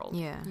the world.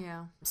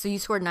 Yeah. So you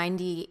scored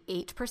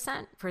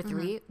 98% for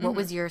 3. What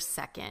was your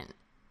second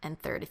and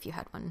third, if you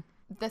had one?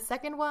 The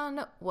second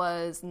one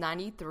was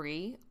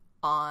 93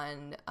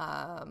 on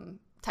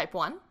type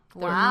 1, the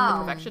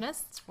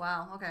perfectionist.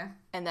 Wow. Okay.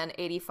 And then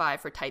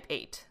 85 for type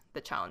 8,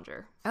 the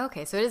challenger.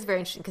 Okay, so it is very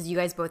interesting because you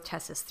guys both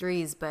test as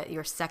 3s, but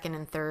your second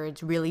and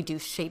thirds really do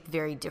shape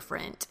very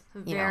different,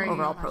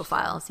 overall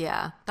profiles. So.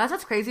 Yeah, that's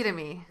what's crazy to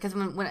me because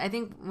when I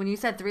think when you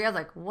said 3, I was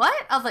like, what?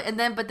 I was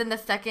like, but then the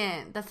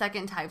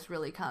second types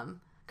really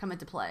come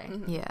into play.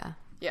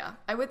 Yeah,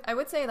 I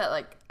would say that,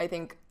 like, I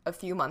think a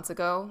few months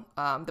ago,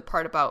 the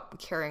part about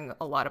caring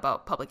a lot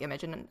about public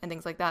image and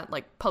things like that,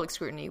 like public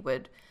scrutiny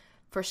would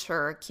for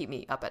sure keep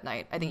me up at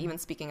night. I think even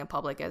speaking in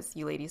public, as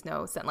you ladies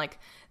know, sent like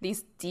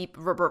these deep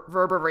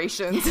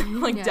reverberations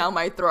down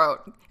my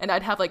throat. And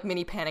I'd have like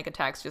mini panic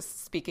attacks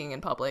just speaking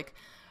in public.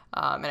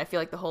 And I feel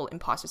like the whole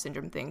imposter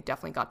syndrome thing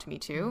definitely got to me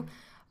too.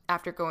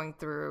 After going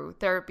through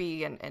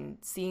therapy and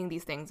seeing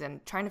these things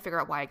and trying to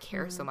figure out why I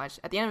care so much,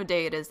 at the end of the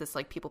day, it is this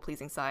like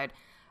people-pleasing side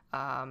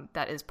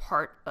that is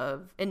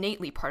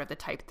innately part of the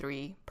type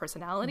 3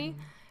 personality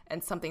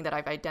and something that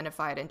I've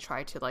identified and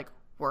tried to like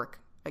work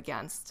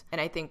against. And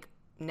I think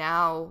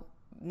now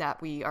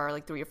that we are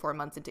like 3 or 4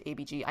 months into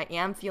ABG, I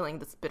am feeling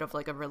this bit of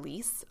like a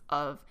release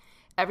of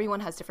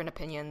everyone has different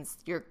opinions.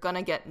 You're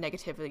gonna get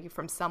negativity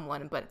from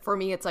someone, but for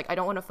me, it's like I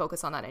don't want to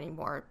focus on that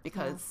anymore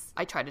because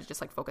I try to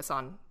just like focus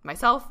on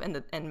myself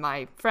and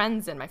my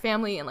friends and my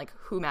family and like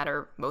who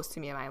matter most to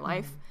me in my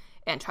life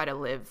and try to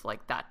live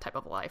like that type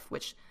of life,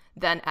 which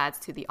then adds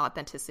to the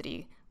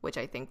authenticity, which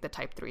I think the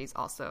type 3s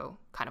also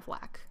kind of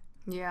lack.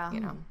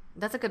 Yeah,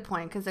 that's a good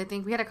point because I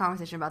think we had a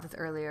conversation about this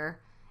earlier.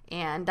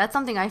 And that's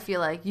something I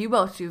feel like you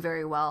both do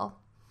very well.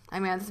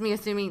 I mean, this is me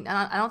assuming,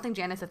 I don't think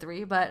Janice a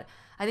 3, but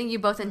I think you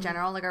both in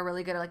general like are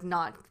really good at like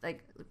not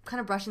like kind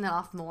of brushing that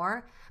off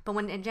more. But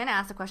when Jenna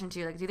asked the question to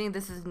you, like, do you think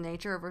this is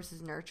nature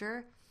versus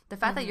nurture? The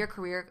fact that your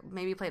career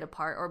maybe played a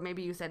part, or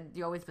maybe you said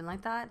you always been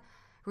like that.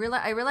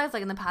 I realized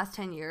like in the past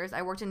 10 years,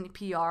 I worked in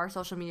PR,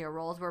 social media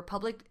roles where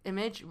public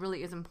image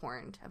really is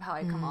important of how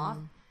I come off.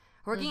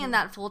 Working in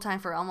that full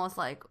time for almost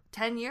like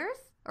 10 years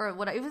or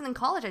what, even in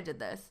college I did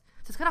this.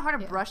 So it's kind of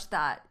hard to brush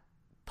that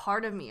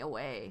part of me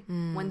away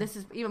when this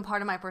is even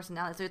part of my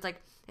personality. So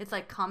it's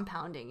like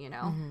compounding,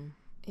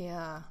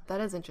 Yeah,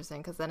 that is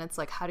interesting because then it's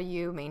like, how do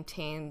you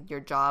maintain your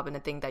job and the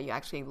thing that you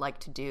actually like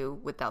to do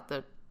without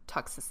the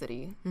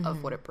toxicity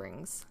of what it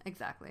brings?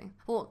 Exactly.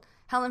 Well,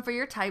 Helen, for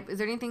your type, is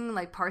there anything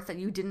like parts that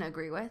you didn't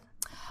agree with?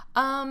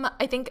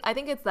 I think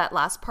it's that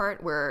last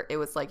part where it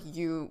was like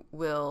you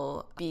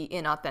will be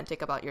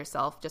inauthentic about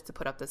yourself just to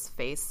put up this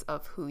face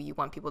of who you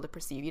want people to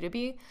perceive you to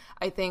be.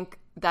 I think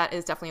that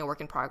is definitely a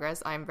work in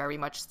progress. I'm very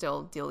much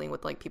still dealing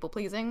with like people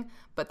pleasing,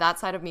 but that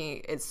side of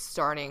me is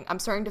I'm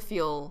starting to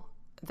feel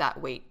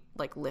that weight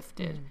like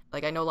lifted.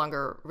 Like I no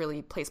longer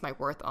really place my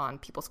worth on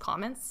people's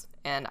comments,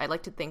 and I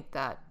like to think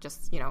that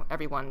just,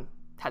 everyone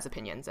has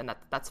opinions and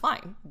that's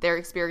fine. Their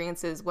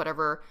experiences,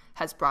 whatever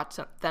has brought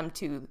them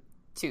to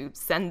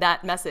send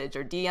that message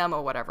or DM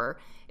or whatever,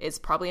 is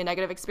probably a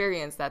negative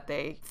experience that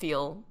they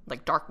feel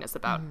like darkness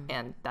about,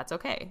 and that's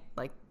okay.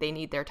 Like they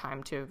need their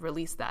time to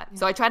release that.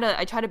 So I try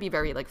to be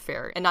very like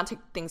fair and not take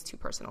things too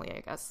personally, I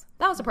guess.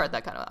 That was the part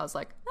that kind of I was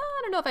like,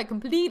 I don't know if I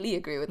completely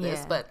agree with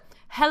this, but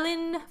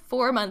Helen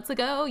 4 months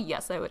ago,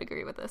 yes, I would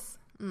agree with this.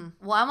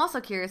 Well, I'm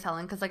also curious,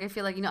 Helen, because like I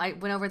feel like I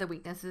went over the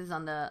weaknesses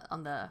of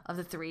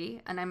the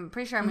 3, and I'm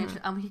pretty sure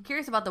I'm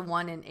curious about the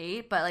 1 and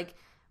 8, but like,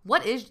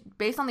 what is,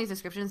 based on these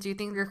descriptions, do you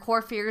think your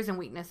core fears and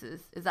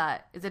weaknesses is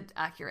it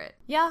accurate?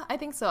 Yeah, I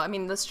think so. I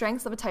mean, the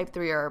strengths of a type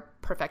 3 are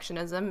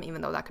perfectionism,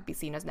 even though that could be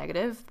seen as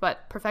negative,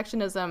 but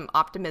perfectionism,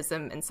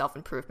 optimism, and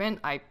self-improvement,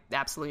 I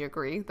absolutely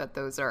agree that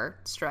those are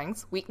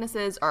strengths.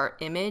 Weaknesses are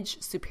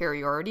image,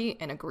 superiority,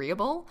 and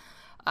agreeable.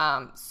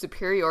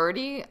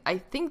 Superiority, I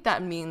think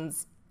that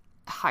means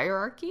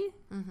hierarchy,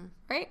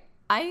 right?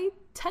 I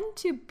tend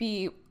to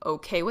be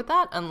okay with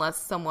that unless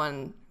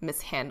someone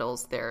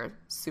mishandles their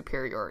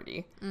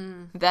superiority.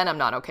 Then I'm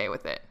not okay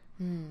with it.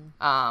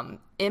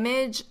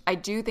 Image, I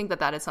do think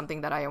that is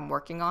something that I am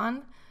working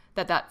on,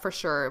 that for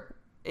sure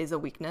is a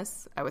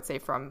weakness, I would say,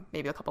 from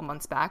maybe a couple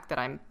months back, that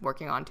I'm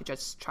working on to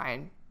just try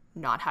and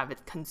not have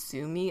it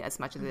consume me as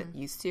much as it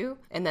used to.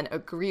 And then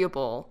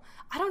agreeable,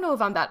 I don't know if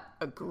I'm that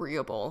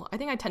agreeable. I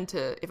think I tend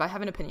to, if I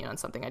have an opinion on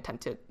something, I tend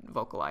to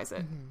vocalize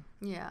it.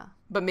 Yeah.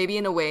 But maybe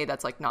in a way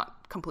that's like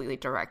not completely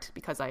direct,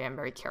 because I am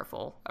very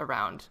careful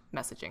around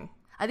messaging.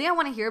 I think I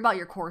want to hear about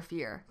your core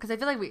fear, because I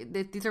feel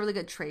like these are really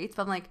good traits,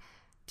 but I'm like,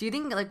 do you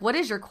think, like, what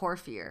is your core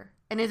fear?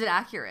 And is it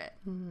accurate?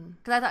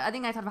 Because I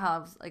think I talked about how I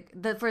was like,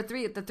 the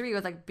 3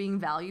 was like being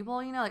valuable,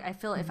 like I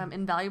feel if I'm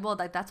invaluable,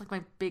 like that's like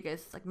my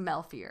biggest like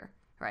male fear.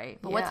 Right.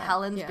 But what's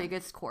Helen's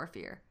biggest core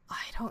fear?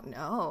 I don't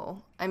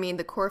know. I mean,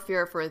 the core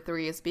fear for a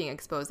 3 is being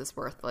exposed as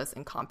worthless,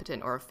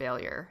 incompetent, or a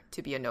failure,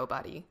 to be a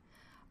nobody.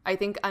 I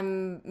think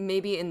I'm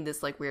maybe in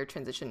this like weird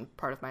transition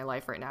part of my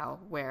life right now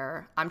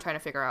where I'm trying to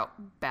figure out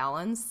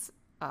balance,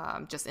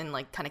 just in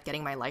like kind of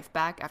getting my life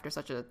back after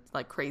such a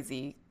like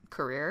crazy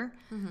career.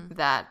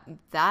 That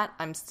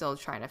I'm still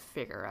trying to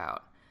figure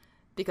out.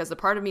 Because the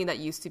part of me that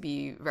used to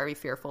be very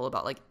fearful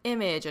about like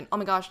image and oh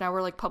my gosh, now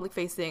we're like public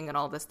facing and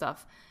all this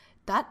stuff,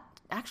 that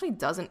actually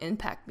doesn't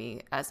impact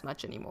me as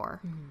much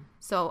anymore.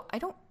 So I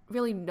don't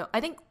really know. I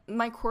think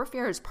my core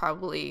fear is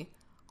probably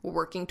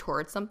working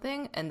towards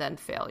something and then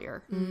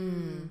failure.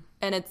 And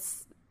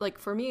it's like,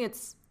 for me,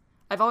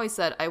 I've always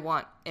said I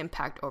want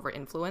impact over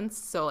influence.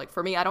 So like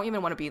for me, I don't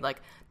even want to be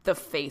like the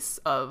face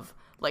of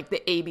like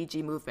the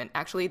ABG movement.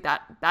 Actually,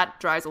 that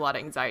drives a lot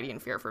of anxiety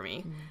and fear for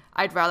me.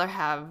 I'd rather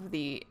have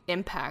the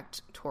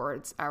impact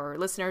towards our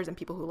listeners and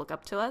people who look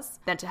up to us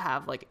than to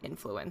have like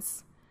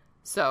influence.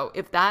 So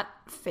if that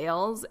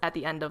fails at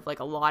the end of like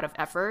a lot of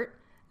effort,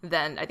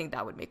 then I think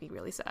that would make me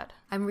really sad.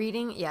 I'm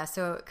reading,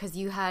 so because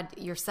you had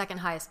your second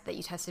highest that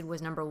you tested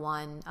was number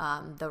 1,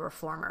 the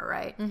reformer,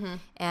 right?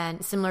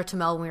 And similar to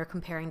Mel, when we were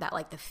comparing that,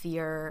 like the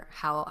fear,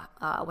 how,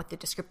 what the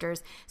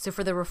descriptors. So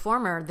for the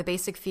reformer, the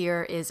basic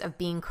fear is of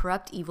being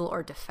corrupt, evil,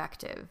 or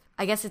defective.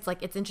 I guess it's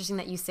like, it's interesting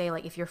that you say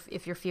like if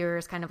your fear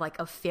is kind of like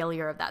a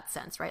failure of that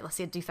sense, right? Let's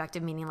say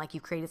defective meaning like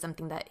you created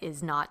something that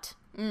is not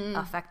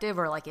effective,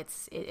 or like it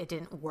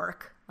didn't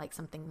work, like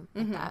something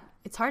like that.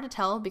 It's hard to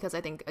tell because I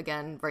think,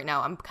 again, right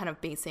now I'm kind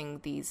of basing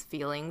these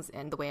feelings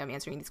and the way I'm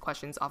answering these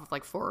questions off of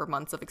like 4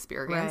 months of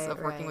experience of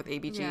working with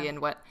ABG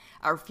and what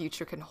our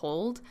future can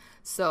hold.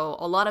 So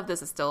a lot of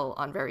this is still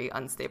on very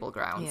unstable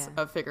grounds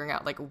of figuring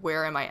out like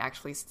where am I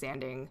actually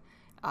standing,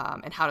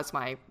 and how does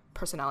my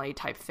personality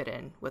type fit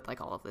in with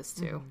like all of this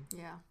too.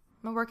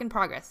 I'm a work in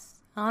progress.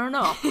 I don't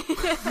know.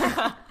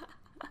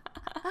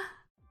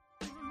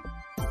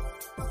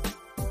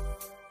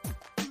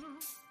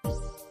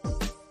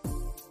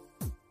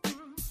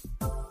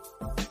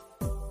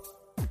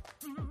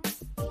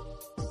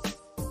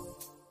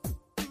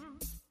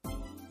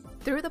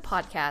 Through the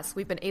podcast,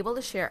 we've been able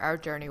to share our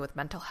journey with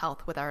mental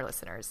health with our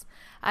listeners.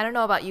 I don't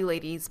know about you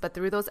ladies, but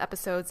through those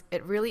episodes,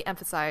 it really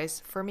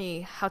emphasized for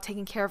me how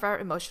taking care of our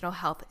emotional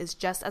health is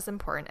just as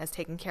important as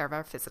taking care of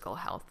our physical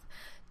health.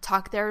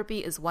 Talk therapy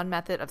is one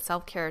method of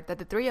self-care that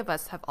the 3 of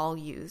us have all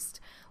used.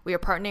 We are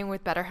partnering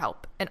with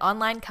BetterHelp, an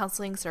online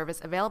counseling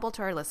service available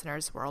to our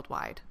listeners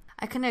worldwide.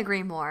 I couldn't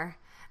agree more.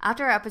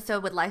 After our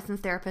episode with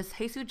licensed therapist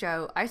Hsieh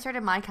Zhou, I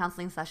started my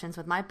counseling sessions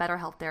with my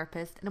BetterHelp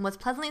therapist and was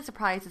pleasantly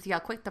surprised to see how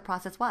quick the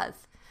process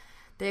was.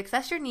 They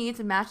assess your needs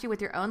and match you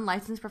with your own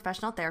licensed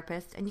professional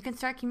therapist, and you can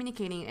start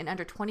communicating in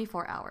under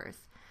 24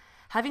 hours.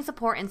 Having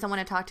support and someone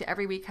to talk to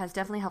every week has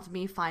definitely helped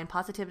me find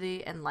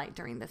positivity and light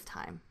during this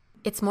time.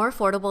 It's more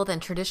affordable than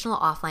traditional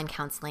offline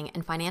counseling,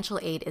 and financial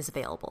aid is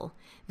available.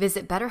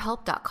 Visit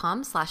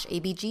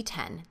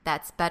betterhelp.com/abg10.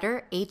 That's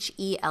better,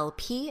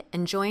 HELP,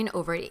 and join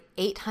over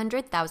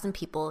 800,000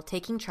 people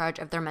taking charge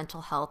of their mental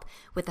health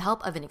with the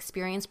help of an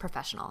experienced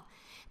professional.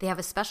 They have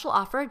a special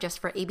offer just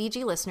for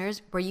ABG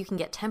listeners where you can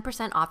get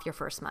 10% off your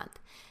first month.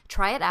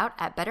 Try it out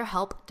at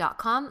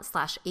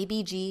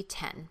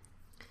betterhelp.com/abg10.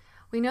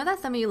 We know that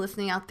some of you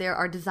listening out there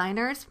are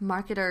designers,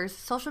 marketers,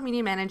 social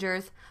media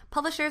managers,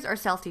 publishers, or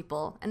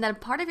salespeople, and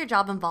that part of your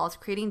job involves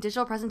creating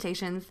digital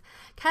presentations,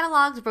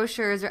 catalogs,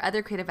 brochures, or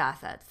other creative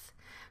assets.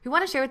 We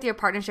want to share with you a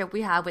partnership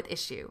we have with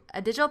Issue,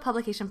 a digital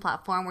publication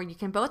platform where you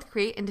can both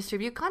create and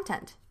distribute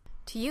content.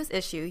 To use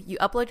Issue, you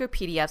upload your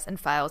PDFs and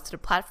files to the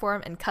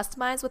platform and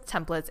customize with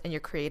templates and your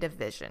creative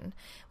vision.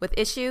 With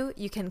Issue,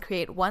 you can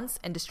create once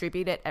and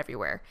distribute it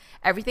everywhere.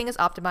 Everything is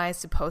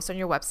optimized to post on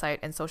your website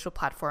and social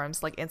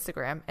platforms like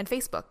Instagram and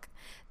Facebook.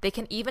 They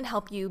can even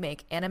help you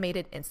make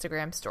animated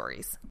Instagram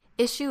stories.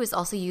 Issue is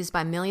also used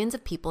by millions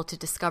of people to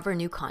discover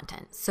new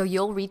content, so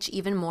you'll reach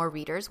even more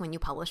readers when you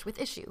publish with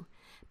Issue.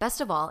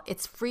 Best of all,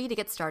 it's free to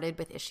get started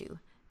with Issue.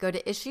 Go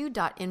to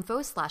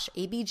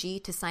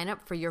issue.info/abg to sign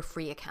up for your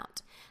free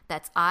account.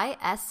 That's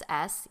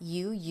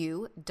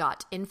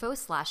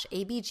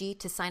issuu.info/abg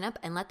to sign up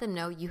and let them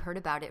know you heard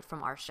about it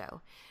from our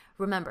show.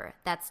 Remember,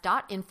 that's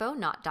 .info,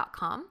 not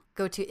 .com.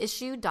 Go to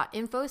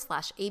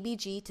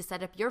issue.info/abg to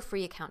set up your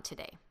free account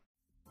today.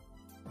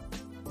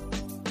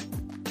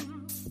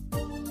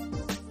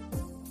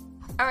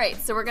 All right,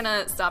 so we're going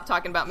to stop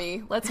talking about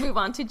me. Let's move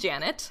on to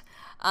Janet.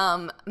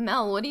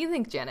 Mel, what do you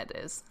think Janet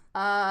is?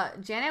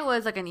 Janet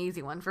was like an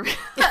easy one for me.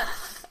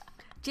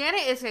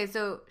 Janet is, okay,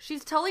 so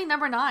she's totally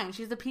number 9.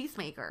 She's the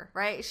peacemaker,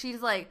 right?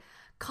 She's like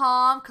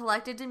calm,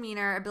 collected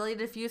demeanor, ability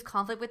to diffuse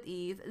conflict with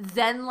ease,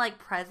 zen-like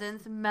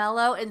presence,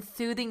 mellow and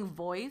soothing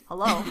voice.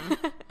 Hello.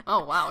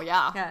 Oh, wow,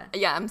 yeah.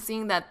 Yeah, I'm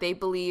seeing that they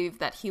believe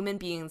that human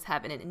beings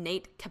have an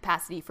innate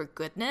capacity for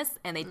goodness,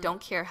 and they don't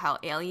care how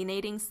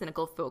alienating,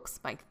 cynical folks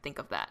might think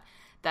of that.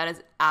 That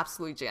is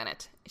absolutely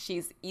Janet.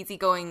 She's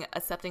easygoing,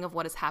 accepting of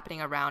what is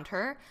happening around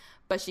her,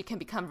 but she can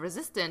become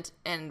resistant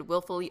and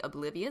willfully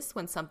oblivious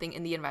when something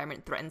in the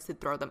environment threatens to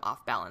throw them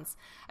off balance.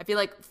 I feel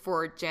like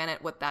for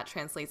Janet, what that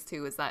translates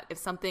to is that if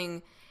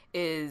something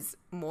is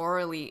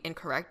morally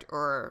incorrect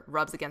or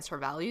rubs against her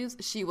values,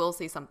 she will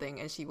say something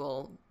and she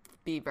will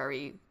be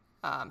very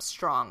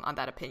strong on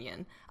that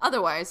opinion.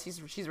 Otherwise,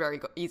 she's very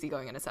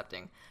easygoing and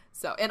accepting.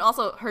 So, and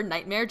also her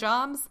nightmare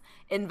jobs,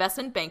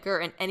 investment banker,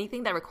 and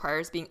anything that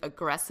requires being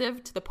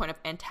aggressive to the point of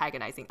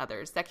antagonizing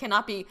others. That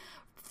cannot be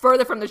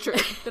further from the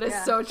truth. That is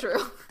so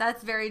true.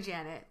 That's very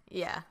Janet.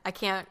 Yeah,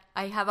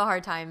 I have a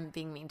hard time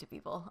being mean to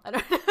people. I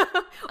don't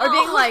know. Or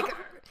being like,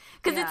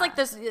 because it's like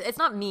this, it's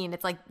not mean.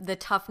 It's like the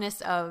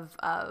toughness of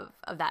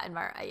that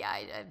environment. Yeah,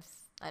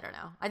 I don't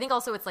know. I think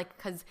also it's like,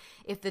 because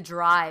if the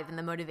drive and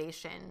the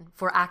motivation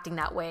for acting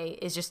that way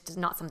is just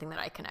not something that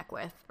I connect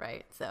with,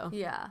 right? So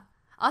yeah.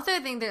 Also, I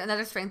think that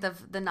another strength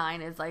of the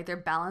 9 is like they're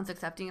balanced,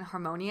 accepting, and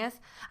harmonious.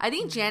 I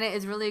think Janet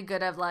is really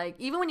good at like,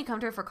 even when you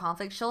come to her for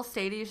conflict, she'll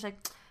say to you, she's like,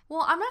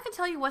 well, I'm not gonna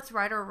tell you what's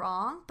right or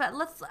wrong, but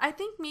I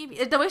think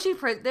maybe the way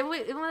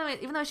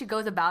even though she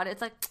goes about it,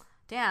 it's like,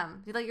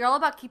 damn, you're all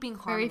about keeping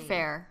harmony. Very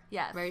fair.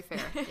 Yes. Very fair.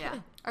 Yeah.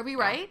 Are we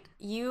right?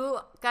 You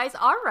guys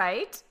are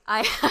right.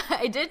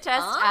 I did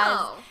test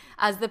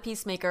as the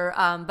peacemaker,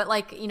 but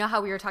like, you know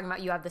how we were talking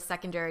about you have the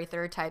secondary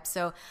third type,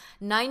 so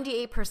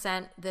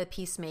 98% the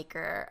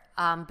peacemaker,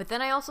 but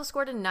then I also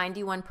scored a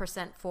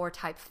 91% for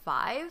type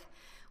 5,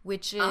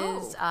 which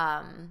is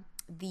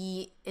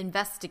the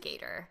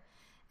investigator.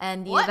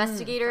 And the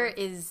investigator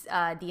is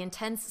the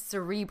intense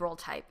cerebral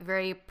type,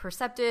 very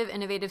perceptive,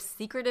 innovative,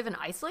 secretive, and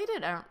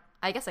isolated.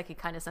 I guess I could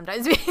kind of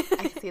sometimes be.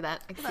 I can see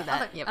that.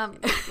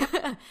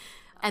 Yep.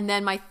 And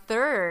then my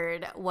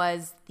third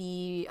was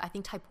I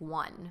think type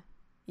 1.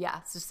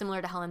 Yeah, so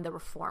similar to Helen, the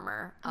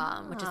reformer,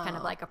 which is kind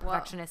of like a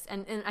perfectionist.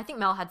 And I think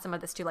Mel had some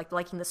of this too, like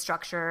liking the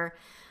structure.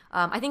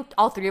 I think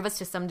all three of us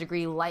to some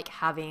degree like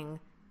having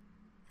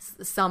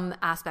some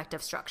aspect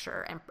of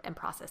structure and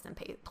process and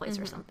place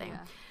or something. Yeah.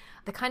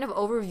 The kind of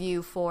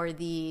overview for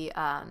the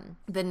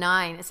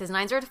 9, it says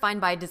 9s are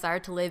defined by a desire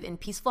to live in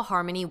peaceful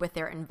harmony with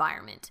their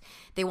environment.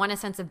 They want a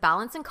sense of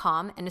balance and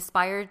calm and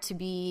aspire to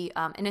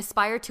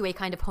a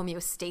kind of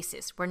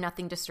homeostasis where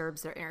nothing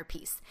disturbs their inner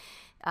peace.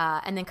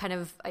 And then kind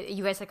of,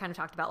 you guys had kind of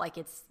talked about like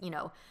it's, you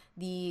know,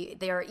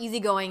 they are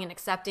easygoing and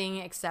accepting,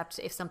 except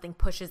if something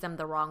pushes them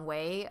the wrong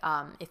way.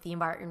 If the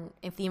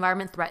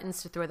environment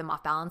threatens to throw them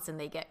off balance, and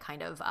they get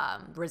kind of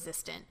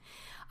resistant.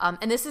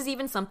 And this is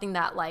even something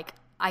that like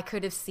I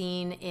could have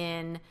seen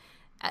in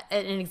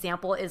an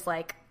example is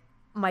like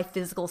my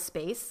physical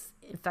space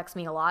affects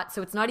me a lot.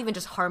 So it's not even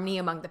just harmony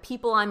among the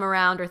people I'm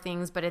around or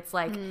things, but it's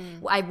like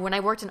when I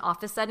worked in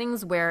office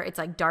settings where it's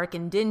like dark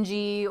and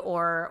dingy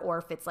or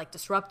if it's like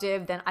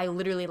disruptive, then I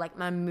literally like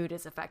my mood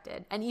is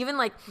affected. And even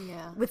like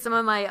with some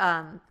of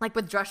my like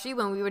with Drushi,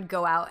 when we would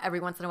go out every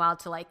once in a while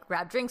to like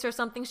grab drinks or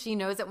something, she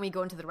knows that when we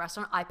go into the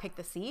restaurant, I pick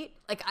the seat.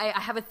 Like I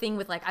have a thing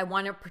with like I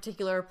want a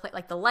particular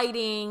like the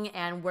lighting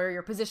and where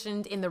you're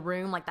positioned in the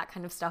room, like that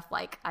kind of stuff.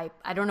 Like I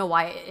don't know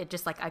why it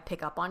just like I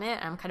pick up on it,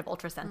 and I'm kind of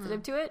ultra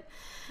sensitive to it.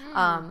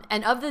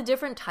 And of the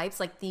different types,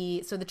 like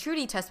the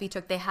Trudy test we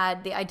took, they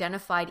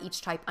identified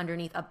each type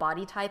underneath a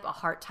body type, a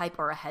heart type,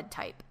 or a head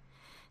type.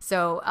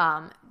 So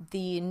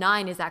the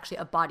 9 is actually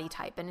a body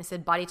type, and it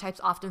said body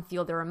types often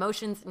feel their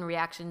emotions and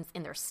reactions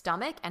in their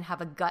stomach and have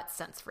a gut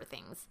sense for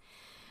things.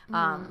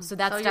 So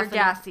that's so definitely you're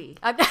gassy.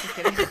 I'm just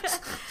kidding.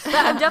 But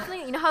I'm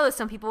definitely, you know how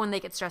some people when they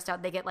get stressed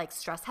out, they get like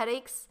stress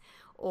headaches.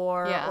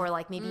 Or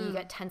like maybe you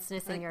get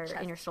tenseness in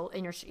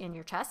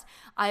your chest.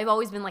 I've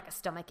always been like a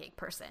stomachache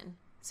person.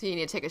 So you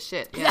need to take a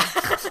shit. Yeah.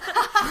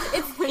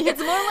 It's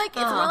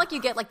more like you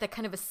get like the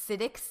kind of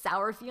acidic,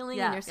 sour feeling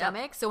in your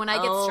stomach. So when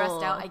I get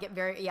stressed out, I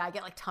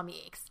get like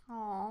tummy aches.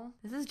 Oh,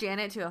 this is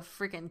Janet to a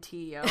freaking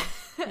T, yo.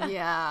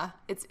 Yeah,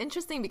 it's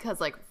interesting because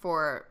like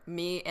for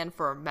me and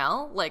for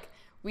Mel, like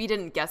we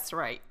didn't guess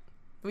right.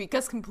 We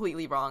guessed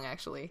completely wrong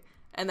actually.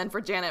 And then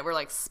for Janet, we're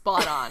like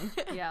spot on.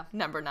 Yeah,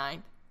 number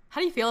 9. How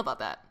do you feel about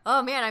that?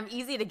 Oh man, I'm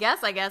easy to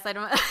guess, I guess. I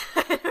don't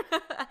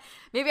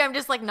maybe I'm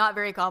just like not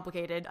very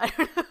complicated. I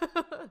don't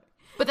know.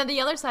 But then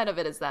the other side of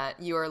it is that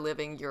you are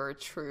living your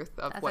truth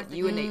of what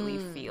you innately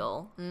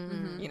feel,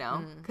 you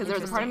know? Because there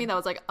was a part of me that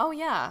was like, oh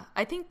yeah,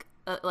 I think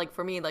like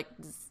for me, like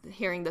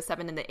hearing the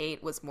 7 and the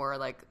 8 was more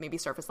like maybe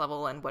surface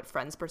level and what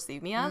friends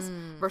perceive me as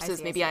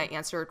versus maybe I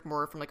answered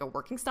more from like a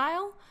working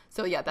style.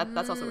 So yeah,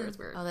 that's also where it's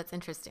weird. Oh, that's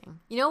interesting.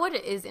 You know what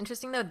is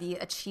interesting though? The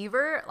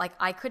achiever, like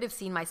I could have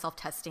seen myself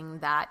testing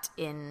that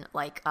in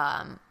like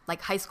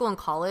high school and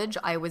college.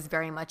 I was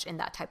very much in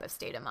that type of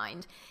state of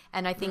mind.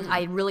 And I think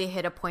I really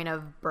hit a point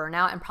of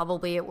burnout, and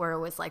probably where it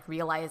was like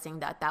realizing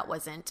that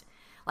wasn't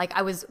like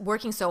I was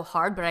working so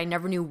hard, but I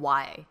never knew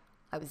why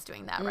I was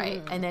doing that,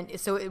 right? And then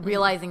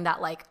realizing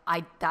that like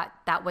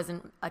that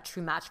wasn't a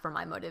true match for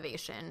my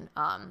motivation.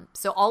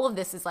 So all of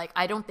this is like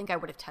I don't think I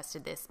would have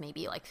tested this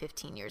maybe like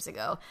 15 years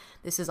ago.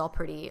 This is all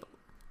pretty,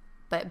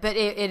 but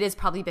it has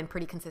probably been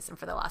pretty consistent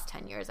for the last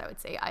 10 years. I would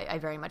say I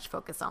very much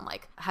focus on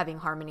like having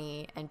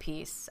harmony and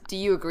peace. Do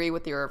you agree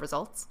with your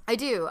results? I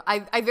do.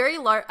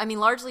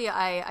 Largely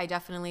I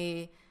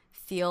definitely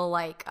feel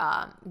like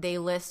they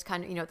list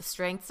kind of, you know, the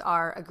strengths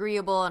are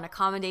agreeable and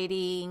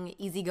accommodating,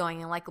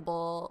 easygoing and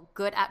likable,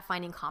 good at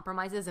finding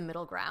compromises and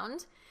middle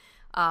ground.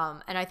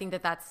 And I think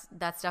that's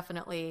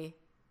definitely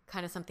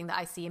kind of something that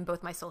I see in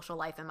both my social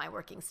life and my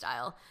working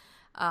style.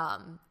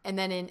 And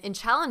then in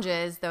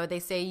challenges, though, they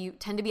say you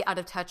tend to be out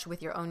of touch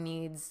with your own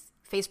needs,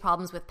 face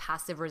problems with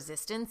passive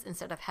resistance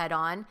instead of head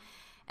on,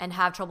 and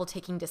have trouble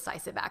taking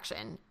decisive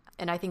action.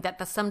 And I think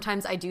that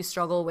sometimes I do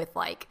struggle with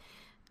like,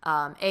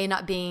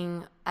 not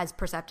being as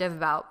perceptive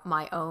about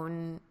my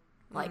own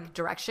like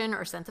direction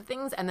or sense of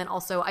things. And then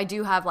also I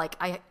do have like,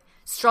 I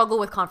struggle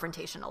with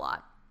confrontation a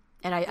lot.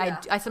 And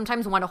I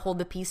sometimes want to hold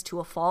the peace to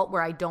a fault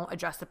where I don't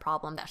address the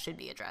problem that should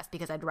be addressed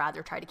because I'd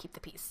rather try to keep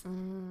the peace.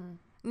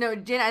 No,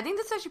 Jana, I think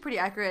that's actually pretty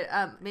accurate.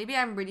 Maybe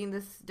I'm reading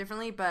this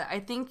differently, but I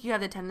think you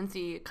have the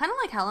tendency, kind of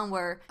like Helen,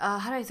 where,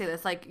 how do I say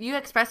this? Like, you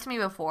expressed to me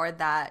before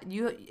that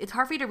it's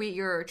hard for you to read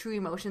your true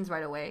emotions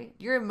right away.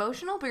 You're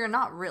emotional, but you're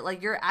not real.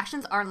 Like, your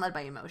actions aren't led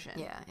by emotion.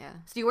 Yeah.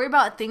 So you worry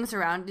about things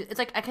around. It's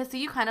like, I can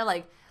see you kind of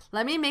like,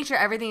 let me make sure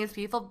everything is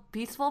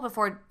peaceful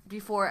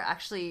before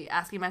actually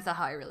asking myself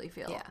how I really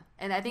feel. Yeah.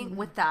 And I think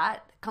with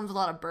that comes a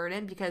lot of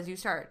burden because you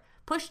start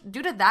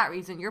due to that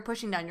reason, you're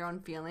pushing down your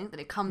own feelings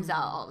and it comes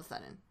out all of a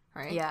sudden.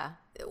 Right? Yeah.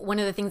 One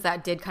of the things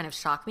that did kind of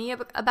shock me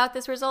about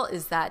this result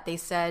is that they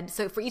said,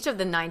 so for each of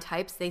the 9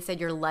 types, they said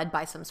you're led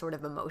by some sort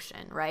of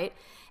emotion, right?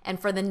 And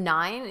for the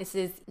 9, it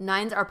says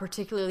 9s are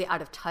particularly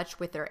out of touch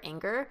with their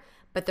anger,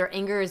 but their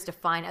anger is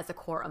defined as a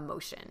core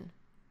emotion.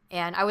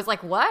 And I was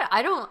like, what?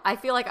 I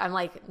feel like I'm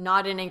like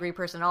not an angry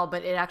person at all,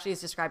 but it actually is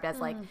described as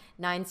like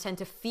 9s tend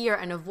to fear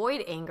and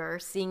avoid anger,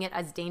 seeing it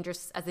as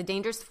a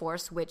dangerous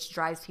force which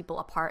drives people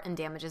apart and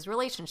damages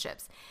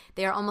relationships.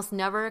 They are almost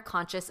never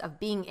conscious of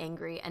being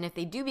angry, and if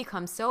they do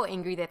become so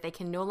angry that they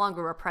can no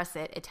longer repress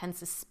it, it tends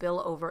to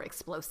spill over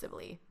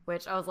explosively.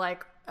 Which I was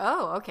like,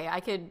 oh, okay,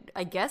 I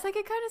guess I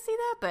could kind of see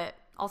that, but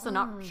also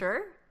not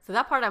sure. So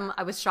that part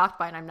I was shocked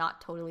by, and I'm not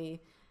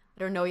totally.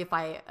 I don't know if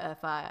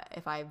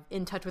I'm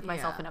in touch with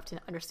myself enough to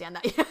understand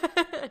that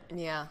yet.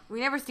 Yeah. We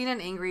never seen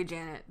an angry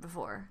Janet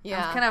before.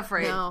 Yeah. I was kind of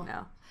afraid.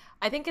 No.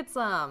 I think it's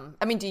I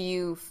mean, do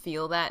you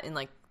feel that in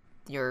like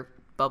your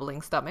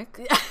bubbling stomach?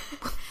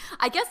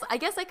 I guess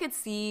I could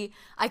see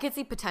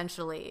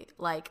potentially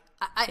like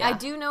I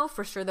do know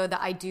for sure though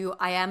that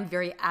I am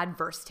very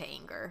adverse to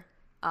anger.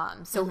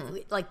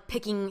 Like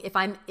picking, if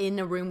I'm in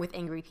a room with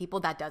angry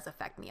people, that does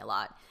affect me a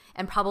lot.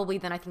 And probably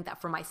then I think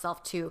that for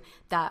myself too,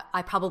 that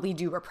I probably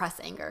do repress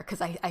anger because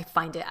I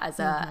find it as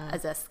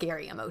a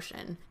scary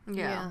emotion.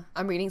 Yeah.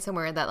 I'm reading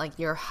somewhere that like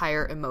your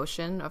higher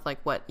emotion of like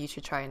what you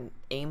should try and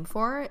aim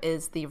for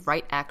is the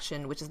right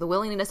action, which is the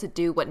willingness to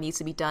do what needs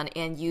to be done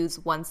and use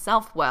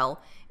oneself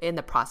well in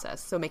the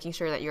process. So making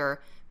sure that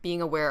you're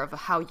being aware of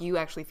how you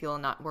actually feel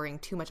and not worrying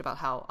too much about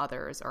how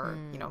others are,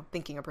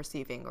 thinking or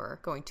perceiving or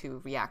going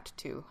to react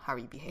to how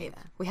you behave.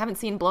 Yeah. We haven't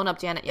seen Blown Up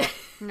Janet yet.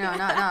 No,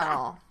 not at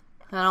all.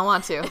 I don't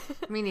want to.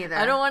 Me neither.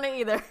 I don't want to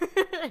either.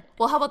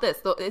 Well, how about this?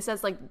 It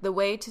says like the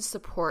way to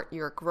support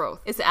your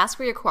growth is to ask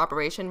for your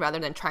cooperation rather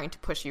than trying to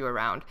push you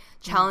around,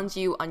 challenge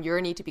you on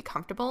your need to be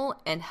comfortable,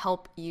 and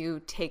help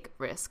you take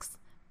risks.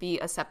 Be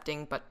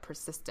accepting but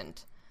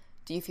persistent.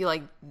 Do you feel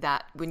like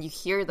that when you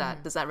hear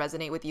that, does that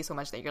resonate with you so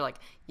much that you're like,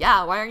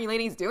 yeah, why aren't you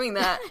ladies doing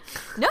that?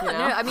 No,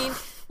 I mean,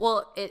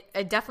 well,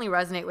 it definitely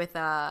resonate with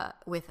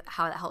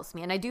how that helps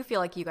me. And I do feel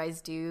like you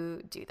guys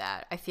do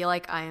that. I feel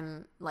like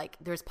I'm like,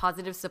 there's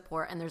positive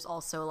support and there's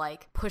also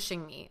like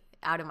pushing me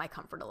out of my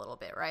comfort a little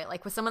bit, right?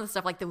 Like with some of the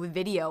stuff like the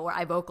video where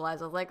I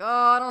vocalized, I was like, oh,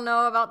 I don't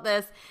know about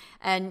this.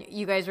 And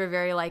you guys were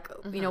very like,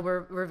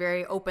 we're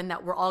very open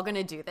that we're all going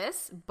to do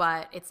this,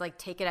 but it's like,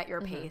 take it at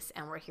your pace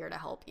and we're here to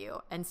help you.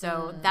 And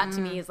so that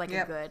to me is like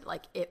a good,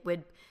 like it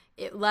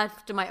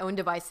left to my own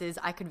devices,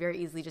 I could very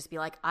easily just be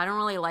like, I don't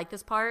really like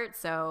this part,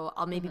 so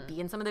I'll maybe be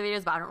in some of the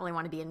videos, but I don't really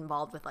want to be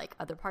involved with like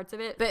other parts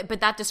of it.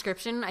 But that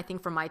description, I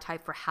think for my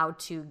type, for how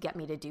to get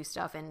me to do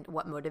stuff and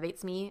what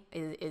motivates me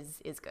is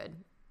good.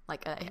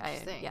 Like,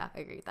 I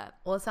agree with that.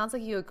 Well, it sounds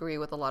like you agree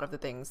with a lot of the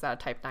things that a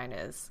type 9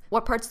 is.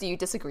 What parts do you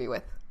disagree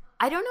with?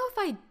 I don't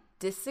know if I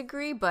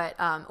disagree, but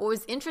what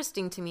was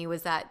interesting to me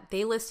was that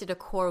they listed a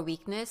core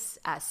weakness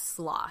as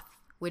sloth,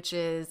 which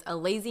is a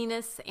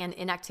laziness and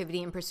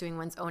inactivity in pursuing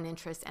one's own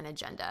interests and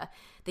agenda.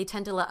 They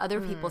tend to let other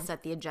people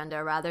set the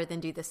agenda rather than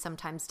do the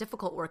sometimes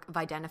difficult work of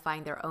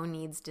identifying their own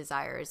needs,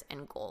 desires,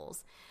 and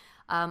goals.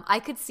 I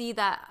could see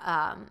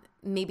that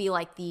maybe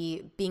like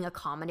the being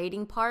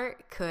accommodating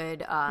part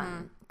could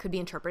be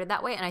interpreted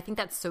that way. And I think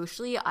that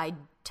socially I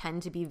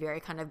tend to be very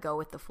kind of go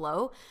with the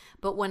flow.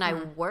 But when I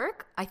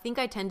work, I think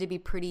I tend to be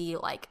pretty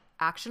like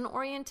action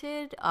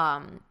oriented.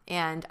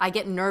 And I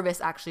get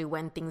nervous actually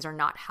when things are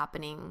not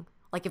happening,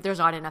 like if there's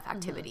not enough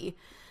activity.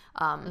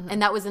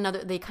 And that was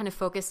they kind of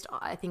focused,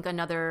 I think,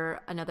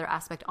 another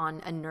aspect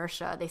on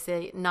inertia. They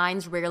say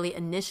 9s rarely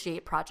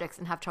initiate projects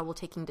and have trouble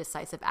taking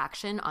decisive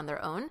action on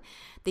their own.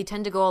 They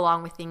tend to go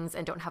along with things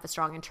and don't have a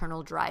strong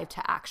internal drive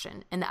to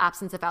action. In the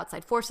absence of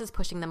outside forces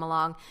pushing them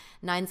along,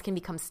 9s can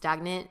become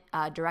stagnant,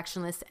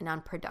 directionless, and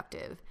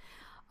unproductive.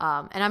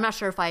 And I'm not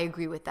sure if I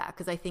agree with that,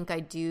 because I think I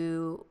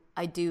do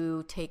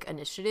take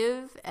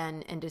initiative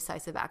and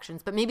decisive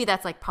actions, but maybe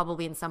that's like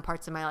probably in some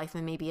parts of my life,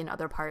 and maybe in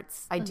other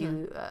parts I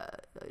do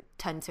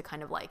tend to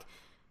kind of like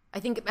I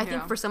think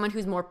for someone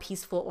who's more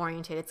peaceful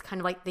oriented, it's kind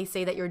of like they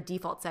say that your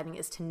default setting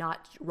is to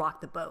not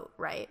rock the boat,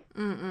 right?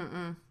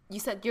 You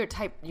said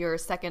your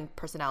second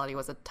personality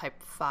was a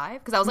type 5?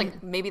 Because I was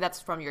like, maybe that's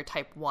from your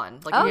type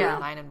 1. Like, you're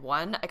 9 and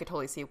 1. I could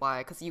totally see why.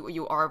 Because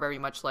you are very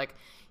much like,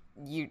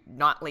 you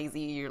not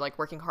lazy, you're like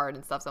working hard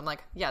and stuff. So I'm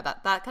like, yeah,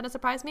 that kind of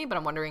surprised me. But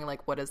I'm wondering,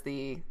 like, what is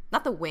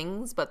not the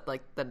wings, but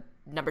like the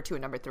number 2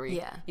 and number 3.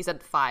 Yeah. You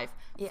said 5.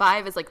 Yeah.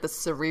 5 is like the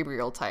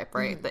cerebral type,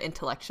 right? The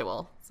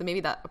intellectual. So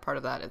maybe that a part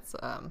of that it's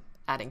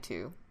adding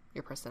to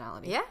your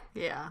personality.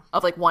 Yeah.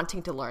 Of like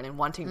wanting to learn and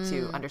wanting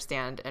to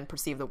understand and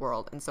perceive the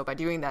world. And so by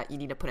doing that, you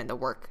need to put in the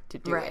work to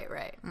do it.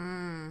 Right.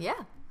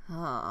 Yeah.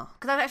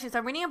 Because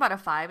I'm reading about a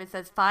 5. It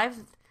says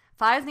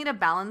fives need to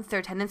balance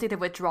their tendency to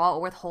withdraw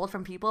or withhold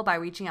from people by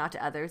reaching out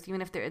to others,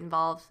 even if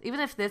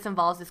this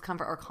involves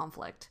discomfort or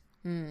conflict.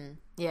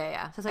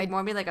 Yeah. So it's like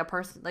more be like a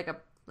person, like a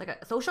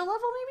social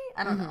level, maybe.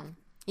 I don't know.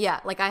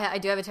 Yeah, like I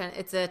do have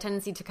it's a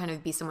tendency to kind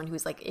of be someone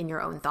who's like in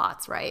your own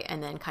thoughts, right?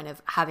 And then kind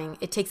of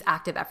it takes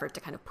active effort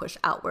to kind of push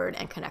outward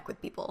and connect with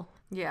people.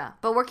 Yeah,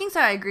 but working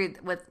side, I agree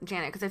with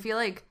Janet because I feel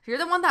like you're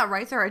the one that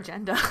writes our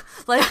agenda.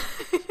 like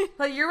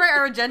you write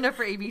our agenda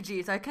for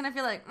ABG, so I kind of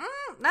feel like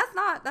that's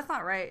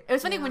not right. It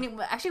was funny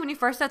when you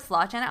first said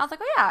slot, Janet, I was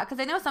like, oh yeah,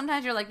 because I know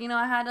sometimes you're like,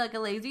 I had like a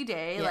lazy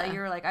day. Yeah. Like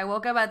you're like, I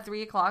woke up at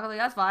 3:00. I was like,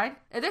 that's fine.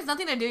 If there's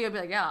nothing to do, you'll be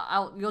like,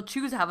 yeah, you'll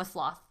choose to have a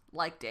sloth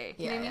like day.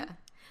 You know what I mean?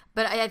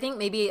 But I think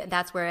maybe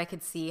that's where I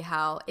could see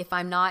how if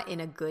I'm not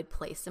in a good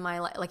place in my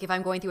life, like if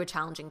I'm going through a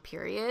challenging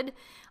period,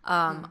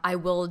 I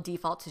will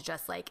default to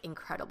just like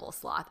incredible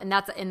sloth. And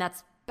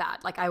that's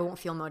bad. Like I won't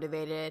feel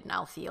motivated and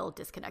I'll feel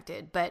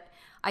disconnected. But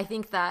I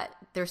think that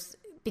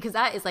because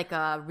that is like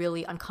a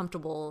really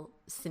uncomfortable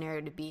scenario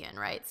to be in,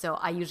 right? So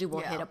I usually will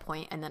hit a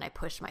point and then I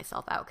push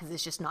myself out because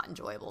it's just not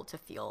enjoyable to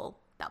feel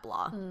that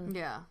blah.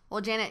 Yeah. Well,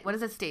 Janet, what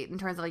does it state in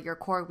terms of like your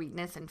core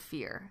weakness and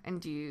fear?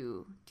 And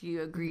do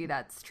you agree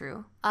that's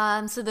true?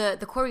 So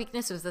the core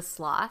weakness was the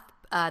sloth.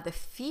 The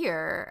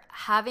fear,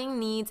 having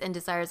needs and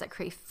desires that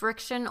create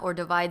friction or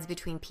divides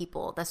between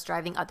people, thus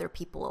driving other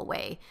people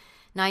away.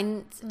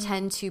 9s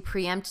tend to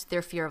preempt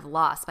their fear of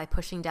loss by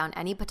pushing down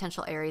any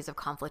potential areas of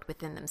conflict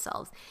within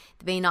themselves.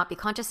 They may not be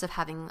conscious of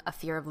having a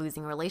fear of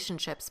losing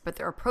relationships, but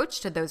their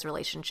approach to those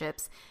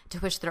relationships to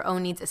push their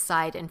own needs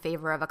aside in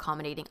favor of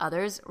accommodating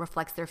others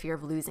reflects their fear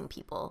of losing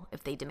people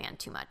if they demand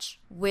too much.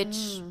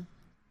 Which,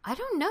 I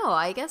don't know.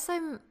 I guess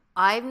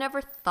I've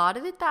never thought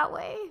of it that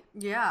way.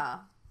 Yeah.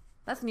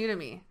 That's new to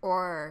me.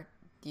 Or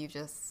you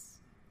just...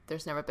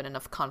 there's never been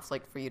enough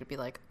conflict for you to be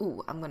like,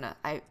 ooh,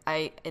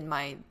 I in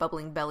my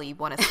bubbling belly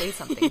want to say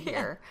something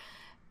here.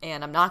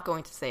 And I'm not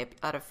going to say it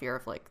out of fear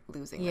of like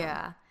losing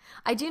them.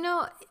 I do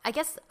know, I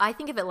guess I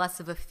think of it less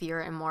of a fear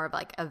and more of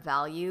like a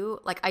value.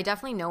 Like I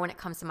definitely know when it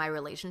comes to my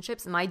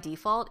relationships, my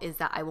default is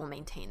that I will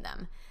maintain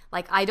them.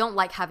 Like I don't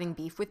like having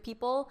beef with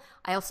people.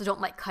 I also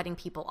don't like cutting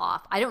people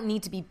off. I don't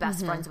need to be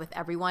best friends with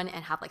everyone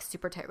and have like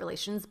super tight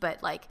relations,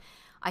 but like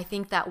I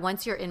think that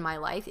once you're in my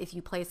life, if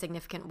you play a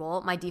significant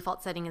role, my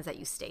default setting is that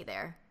you stay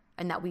there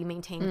and that we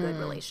maintain good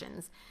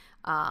relations.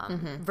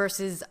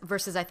 Versus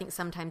I think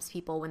sometimes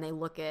people, when they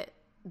look at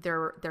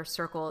their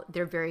circle,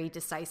 they're very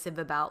decisive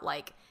about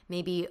like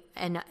maybe,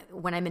 and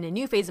when I'm in a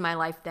new phase of my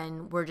life,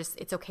 then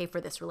it's okay for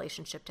this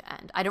relationship to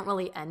end. I don't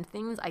really end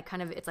things.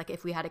 It's like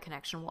if we had a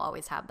connection, we'll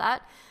always have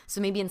that.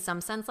 So maybe in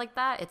some sense like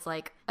that, it's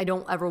like I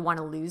don't ever want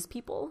to lose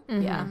people.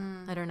 Yeah,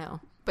 I don't know.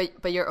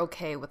 But you're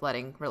okay with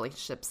letting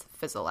relationships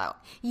fizzle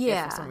out.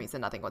 Yeah. If for some reason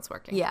nothing was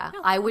working. Yeah.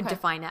 I would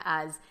define it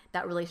as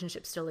that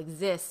relationship still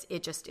exists.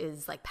 It just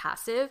is like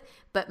passive.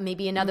 But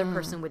maybe another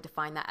person would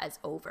define that as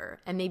over.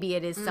 And maybe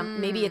it is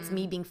maybe it's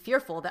me being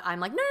fearful that I'm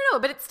like, no,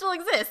 but it still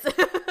exists.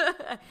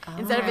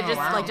 Instead of it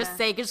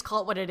just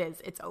call it what it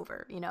is. It's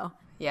over,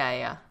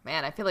 Yeah.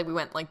 Man, I feel like we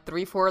went like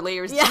 3-4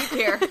 layers deep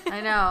here.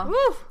 I know.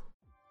 Woo.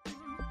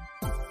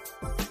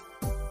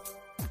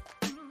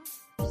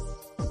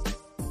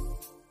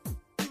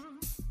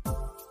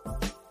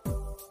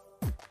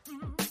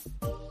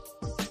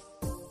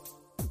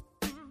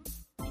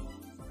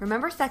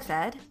 Remember sex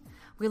ed?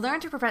 We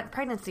learned to prevent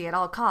pregnancy at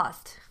all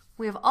costs.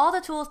 We have all the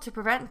tools to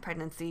prevent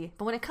pregnancy,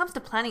 but when it comes to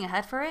planning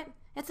ahead for it,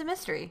 it's a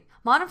mystery.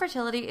 Modern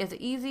fertility is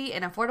an easy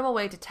and affordable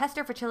way to test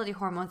your fertility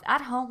hormones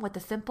at home with a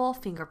simple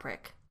finger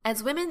prick.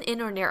 As women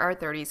in or near our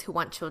 30s who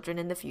want children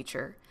in the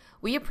future,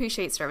 we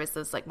appreciate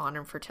services like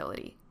Modern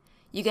Fertility.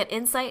 You get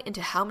insight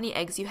into how many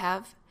eggs you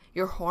have,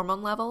 your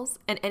hormone levels,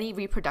 and any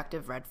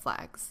reproductive red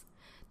flags.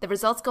 The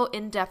results go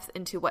in depth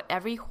into what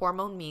every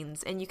hormone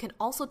means, and you can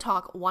also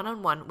talk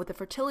one-on-one with a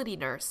fertility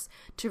nurse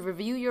to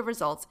review your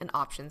results and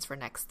options for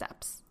next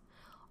steps.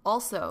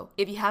 Also,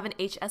 if you have an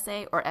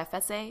HSA or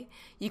FSA,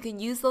 you can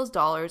use those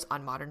dollars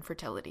on Modern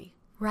Fertility.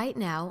 Right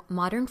now,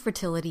 Modern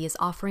Fertility is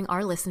offering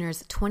our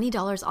listeners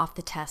 $20 off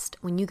the test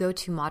when you go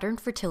to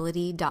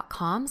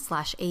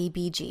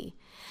modernfertility.com/ABG.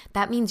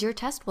 That means your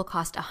test will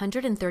cost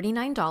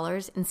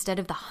 $139 instead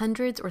of the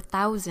hundreds or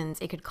thousands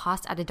it could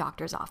cost at a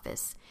doctor's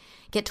office.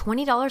 Get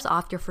 $20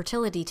 off your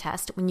fertility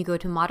test when you go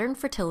to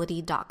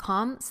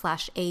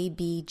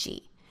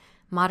modernfertility.com/ABG.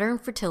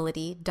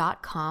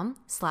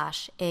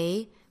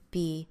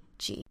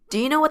 modernfertility.com/ABG. Do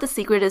you know what the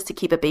secret is to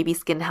keep a baby's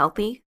skin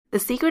healthy? The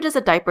secret is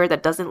a diaper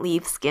that doesn't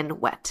leave skin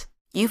wet.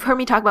 You've heard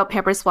me talk about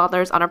Pampers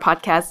Swaddlers on our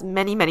podcast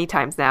many, many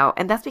times now,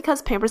 and that's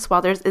because Pampers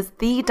Swaddlers is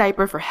the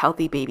diaper for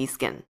healthy baby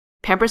skin.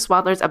 Pampers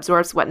Swaddlers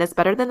absorbs wetness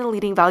better than the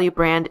leading value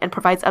brand and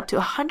provides up to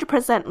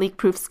 100%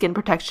 leak-proof skin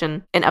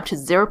protection and up to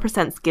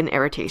 0% skin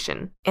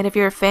irritation. And if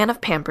you're a fan of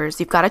Pampers,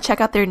 you've got to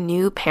check out their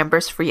new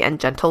Pampers Free and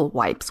Gentle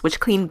wipes, which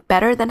clean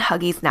better than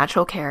Huggies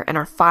Natural Care and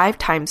are 5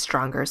 times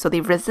stronger, so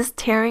they resist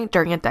tearing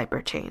during a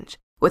diaper change.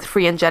 With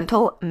Free and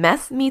Gentle,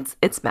 mess meets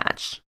its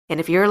match. And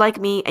if you're like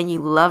me and you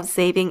love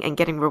saving and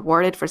getting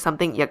rewarded for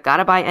something you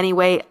gotta buy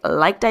anyway,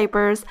 like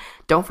diapers,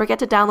 don't forget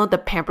to download the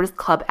Pampers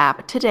Club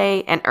app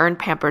today and earn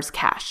Pampers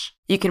Cash.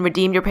 You can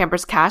redeem your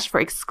Pampers Cash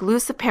for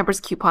exclusive Pampers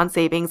coupon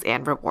savings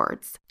and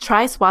rewards.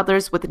 Try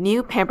Swaddlers with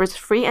new Pampers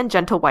Free and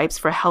Gentle wipes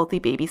for healthy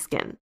baby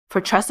skin. For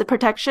trusted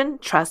protection,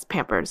 trust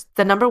Pampers,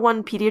 the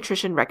 #1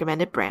 pediatrician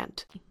recommended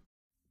brand.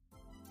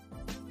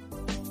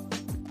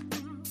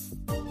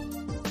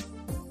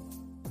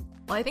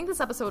 Well, I think this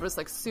episode was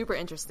super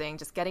interesting,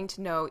 just getting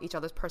to know each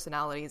other's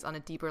personalities on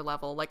a deeper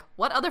level.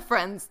 What other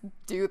friends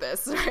do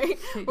this, right?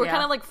 We're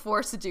kind of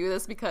forced to do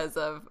this because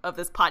of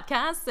this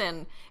podcast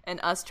and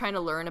us trying to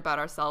learn about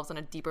ourselves on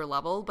a deeper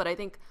level. But I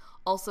think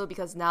also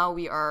because now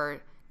we are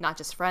not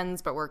just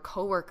friends, but we're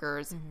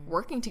coworkers,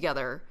 working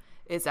together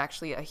is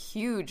actually a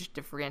huge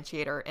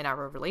differentiator in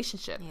our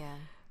relationship. Yeah.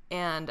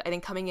 And I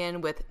think coming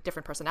in with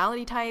different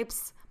personality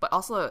types, but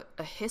also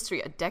a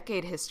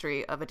decade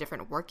history of a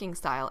different working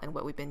style and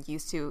what we've been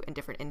used to in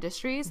different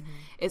industries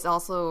is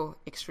also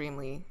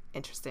extremely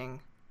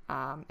interesting.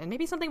 And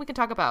maybe something we can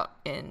talk about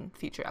in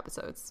future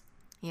episodes.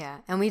 Yeah,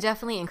 and we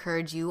definitely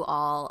encourage you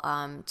all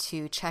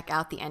to check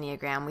out the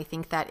Enneagram. We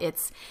think that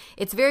it's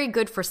very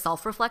good for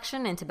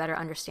self-reflection and to better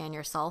understand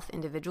yourself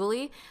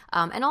individually,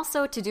 and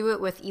also to do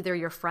it with either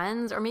your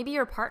friends or maybe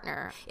your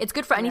partner. It's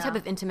good for any type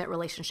of intimate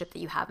relationship that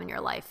you have in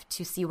your life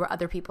to see where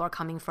other people are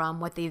coming from,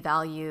 what they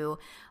value,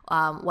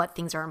 what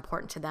things are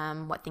important to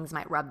them, what things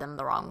might rub them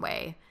the wrong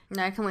way.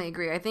 No, I completely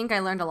agree. I think I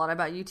learned a lot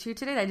about you two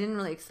today that I didn't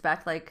really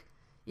expect.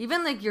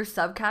 Even your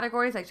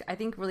subcategories, I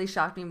think really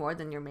shocked me more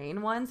than your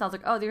main ones. I was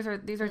like, oh, these are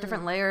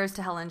different layers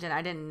to Helen Jen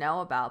I didn't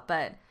know about.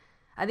 But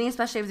I think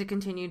especially as we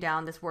continue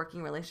down this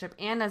working relationship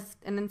and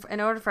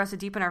in order for us to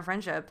deepen our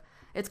friendship,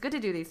 it's good to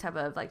do these type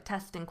of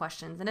testing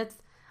questions. And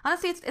it's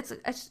honestly it's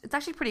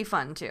actually pretty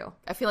fun too.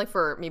 I feel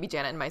for maybe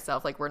Janet and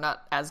myself, we're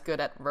not as good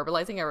at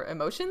verbalizing our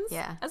emotions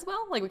as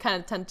well. We kind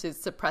of tend to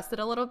suppress it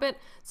a little bit.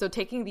 So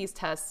taking these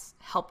tests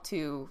help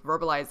to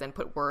verbalize and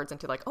put words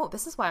into oh,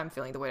 this is why I'm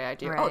feeling the way I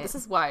do. Right. Oh, this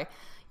is why,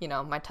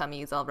 my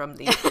tummy is all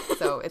rumbly.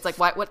 So it's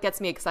what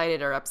gets me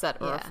excited or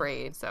upset or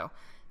afraid. So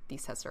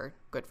these tests are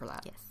good for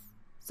that. Yes.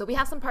 So we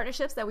have some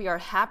partnerships that we are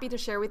happy to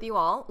share with you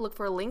all. Look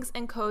for links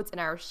and codes in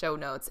our show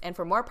notes. And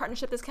for more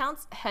partnership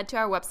discounts, head to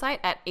our website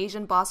at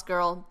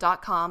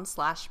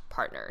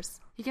asianbossgirl.com/partners.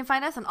 You can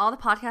find us on all the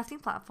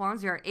podcasting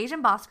platforms. We are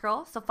Asian Boss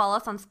Girl, so follow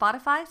us on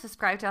Spotify,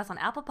 subscribe to us on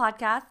Apple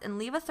Podcasts, and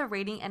leave us a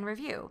rating and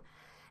review.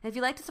 And if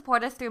you'd like to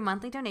support us through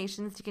monthly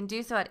donations, you can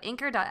do so at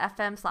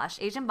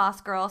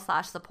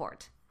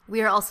anchor.fm/asianbossgirl/support.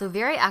 We are also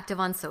very active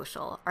on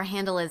social. Our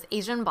handle is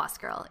Asian Boss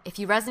Girl. If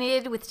you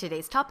resonated with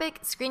today's topic,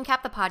 screen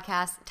cap the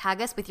podcast, tag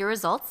us with your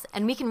results,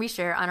 and we can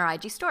reshare on our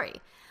IG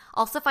story.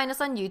 Also find us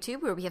on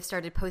YouTube, where we have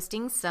started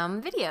posting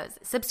some videos.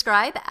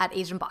 Subscribe at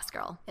Asian Boss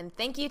Girl. And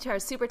thank you to our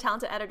super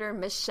talented editor,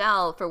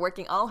 Michelle, for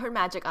working all her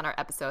magic on our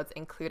episodes,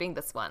 including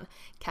this one.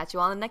 Catch you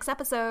all in the next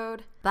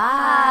episode. Bye.